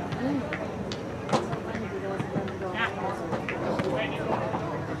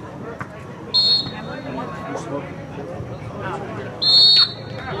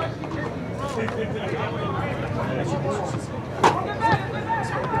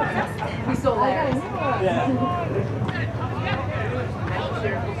 We still there.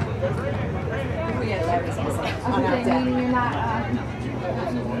 Okay, meaning you're not there.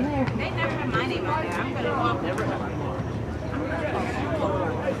 They never have my name on there. I'm gonna walk. Never have.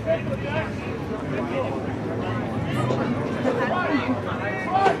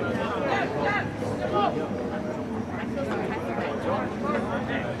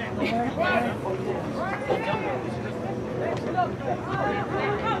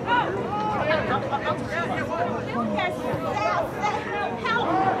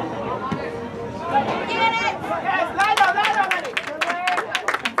 Get it! Yes, line up, honey.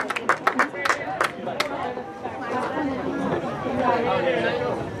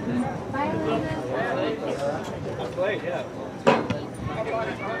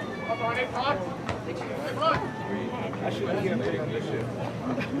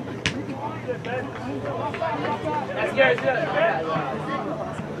 That's good, good.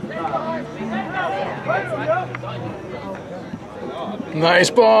 Nice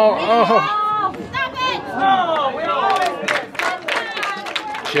ball. Oh, Stop it! Oh, we always get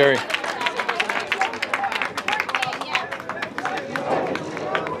Jerry.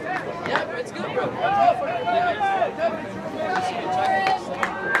 Yeah, it's good, bro.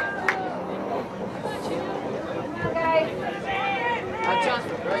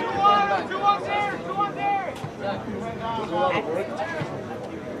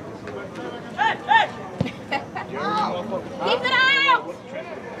 Keep it out!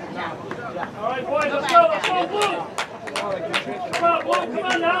 All right, boys, let's go, Blue. Come on, boy, come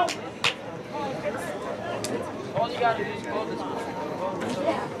on now. All you gotta do is go this way.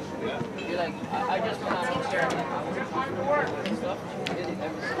 You're like, I just went out on chair and stuff. Did it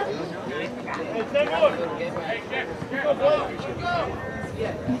every Hey, stay good. Hey, go, boys.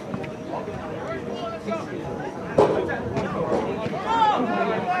 Yeah.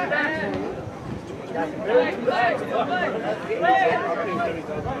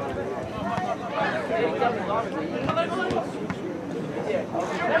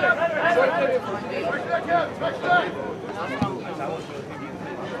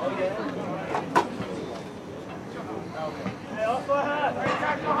 Hey, off the hat.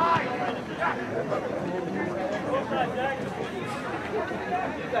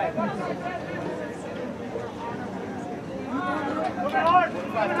 Come in hard.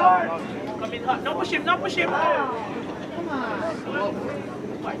 Come in hot. Don't push him, don't push him.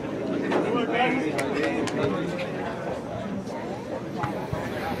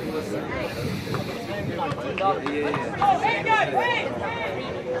 Oh, hey, guys, wait!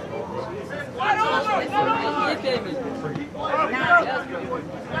 Not over! Not over!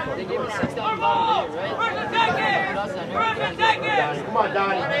 They gave me $6,000 a year, right? Come on,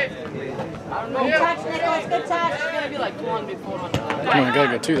 Donnie. I don't know. Good touch, Nicholas. Good touch. It's gonna be like $200, $400. Come on, I gotta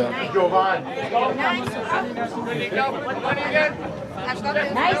go to that. Jovan.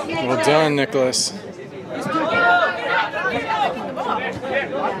 Nice, Nicholas. Well done, Nicholas.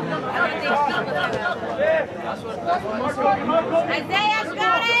 Isaiah's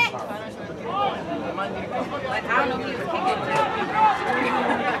got it! remind me to come. Like, I don't know who he was kicking.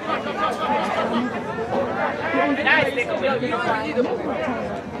 Nice, nigga. You don't even need to move.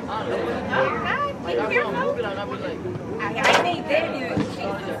 Oh, God. Be careful. I think they do.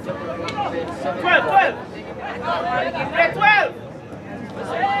 12, 12. Red 12.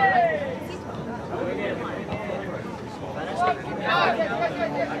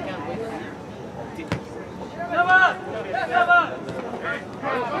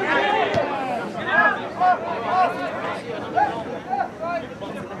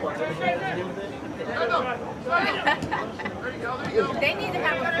 They need to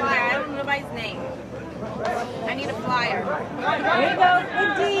have a flyer. I don't know nobody's name. I need a flyer. Here you go.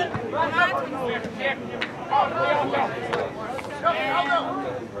 Good D. Run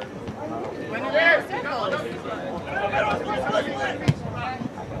around circles.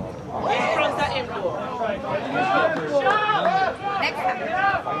 Cross that in door. Next time.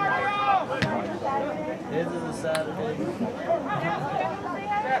 This is a Saturday.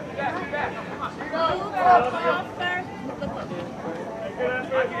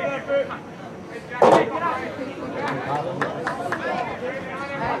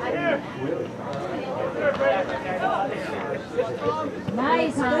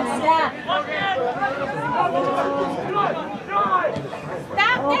 Nice, good step.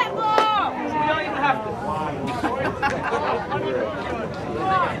 Stop that ball! You don't even have to.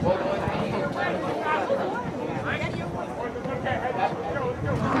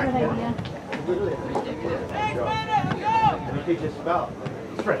 Good idea. You teach us about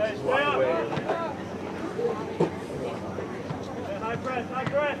French. High press, high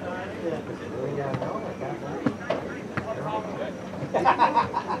press.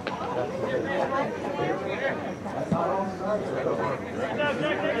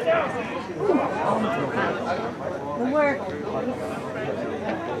 Good work.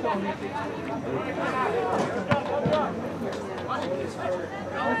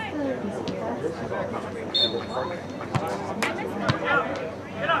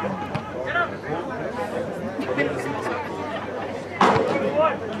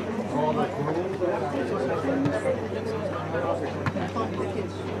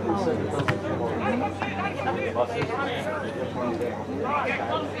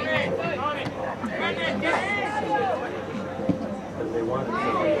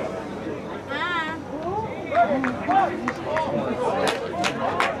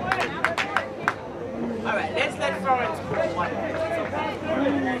 All right, let's let Florence go one.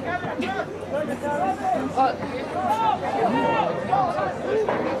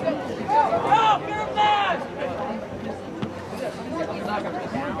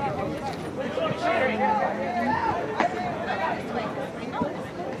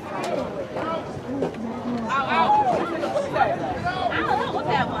 I don't know what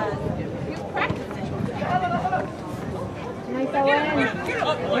that was. He was practicing. Nice, Owen. Here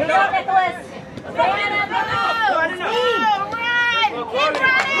you go, Nicholas. Diana, go! Run!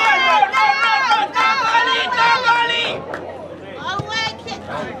 Keep running! All the way, kick.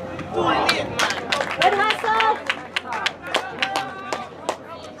 Good hustle.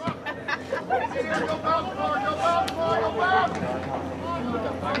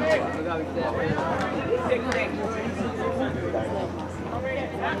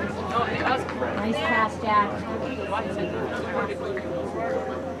 Nice pass, Jack.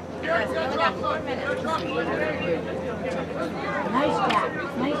 Yes, we only got 4 minutes. Nice, Jack.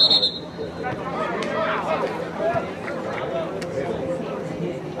 Nice, Jack.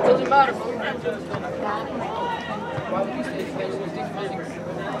 Doesn't matter. Why would you say defense?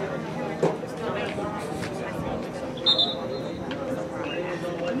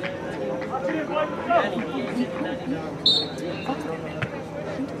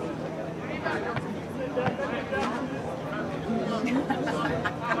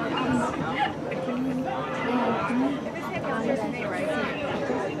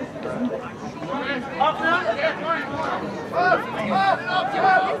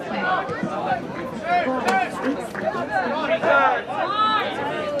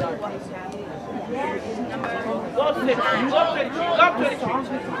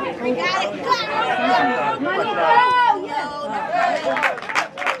 We got it. Go! Money, go! Yes.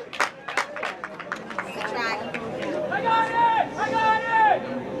 Good try. I got it!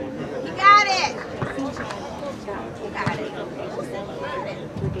 You got it. You got it.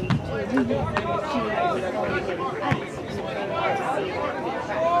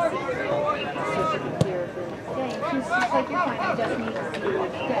 She's like, you're fine. I just need to see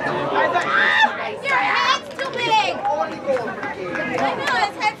what you get. Your head's too big. I know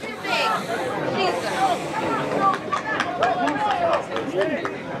his head's too big. Jesus.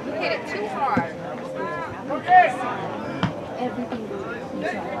 You hit it too hard.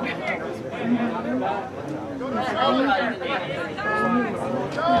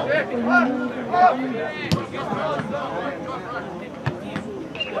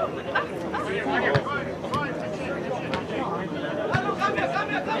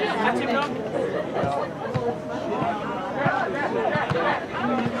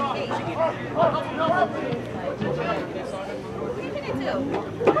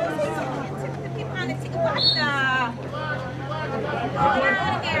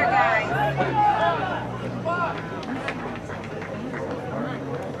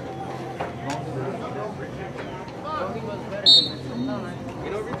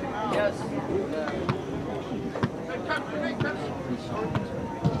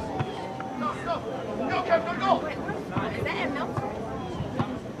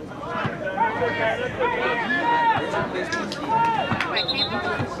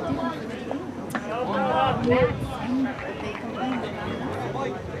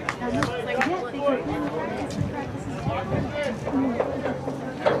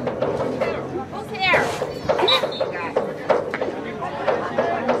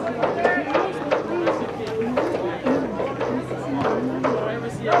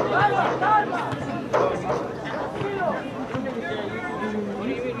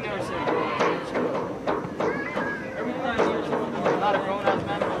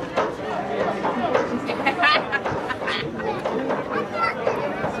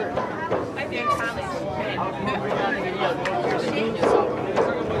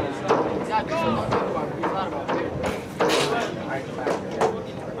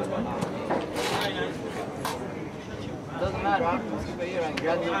 Doesn't matter. I'm just keep it here and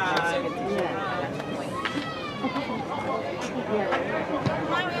grab the second t-shirt.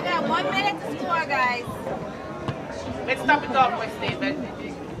 Come on, we got 1 minute to score, guys. Let's stop it off, West David. No,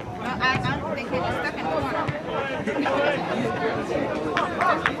 I don't think they're stuck in the corner.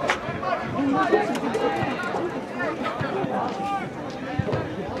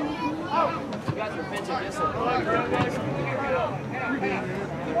 You guys are pinching this one.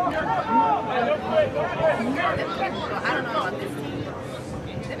 I don't know about this team.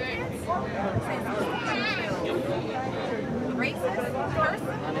 Racist person?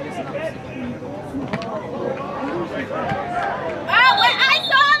 Oh, wait, I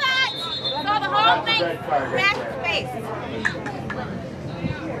saw that! Saw the whole thing smash his face.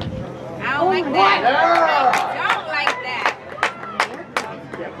 I don't like that. I don't like that.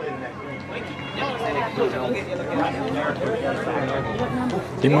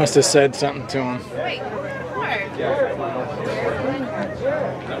 He must have said something to him. Wait, what?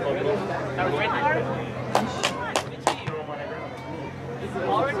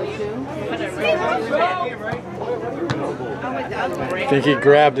 I think he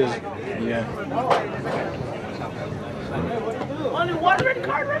grabbed his. Yeah. Only one red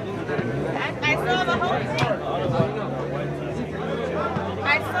card, right? I saw the whole thing. I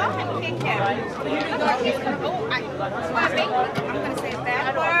saw him kick him. I'm going to say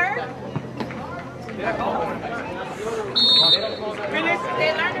that word. They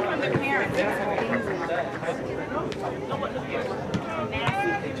learned it from their parents.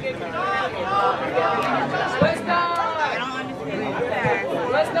 Let's go! I don't understand either.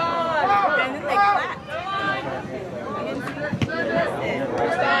 Let's go! And then they clapped.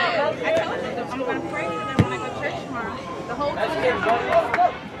 I told you, I'm going to pray for them when I go to church tomorrow. The whole time.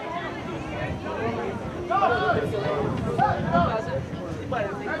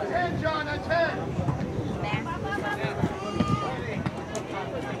 That's 10, John, that's 10.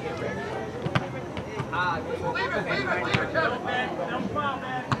 Leave it, Kevin.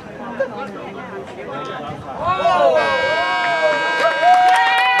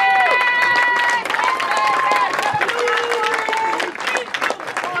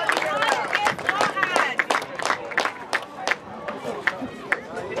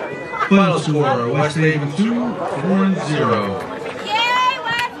 Final score, West Haven 2, Warren 0. Yay,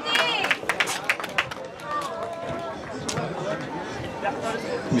 Westy!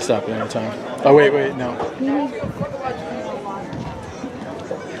 You stop it every time. Oh, wait, no.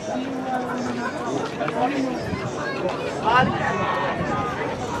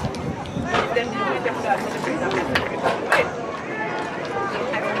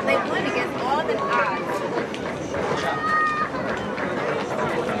 They won against all the odds.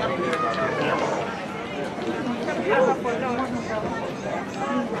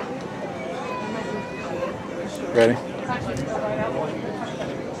 Ready?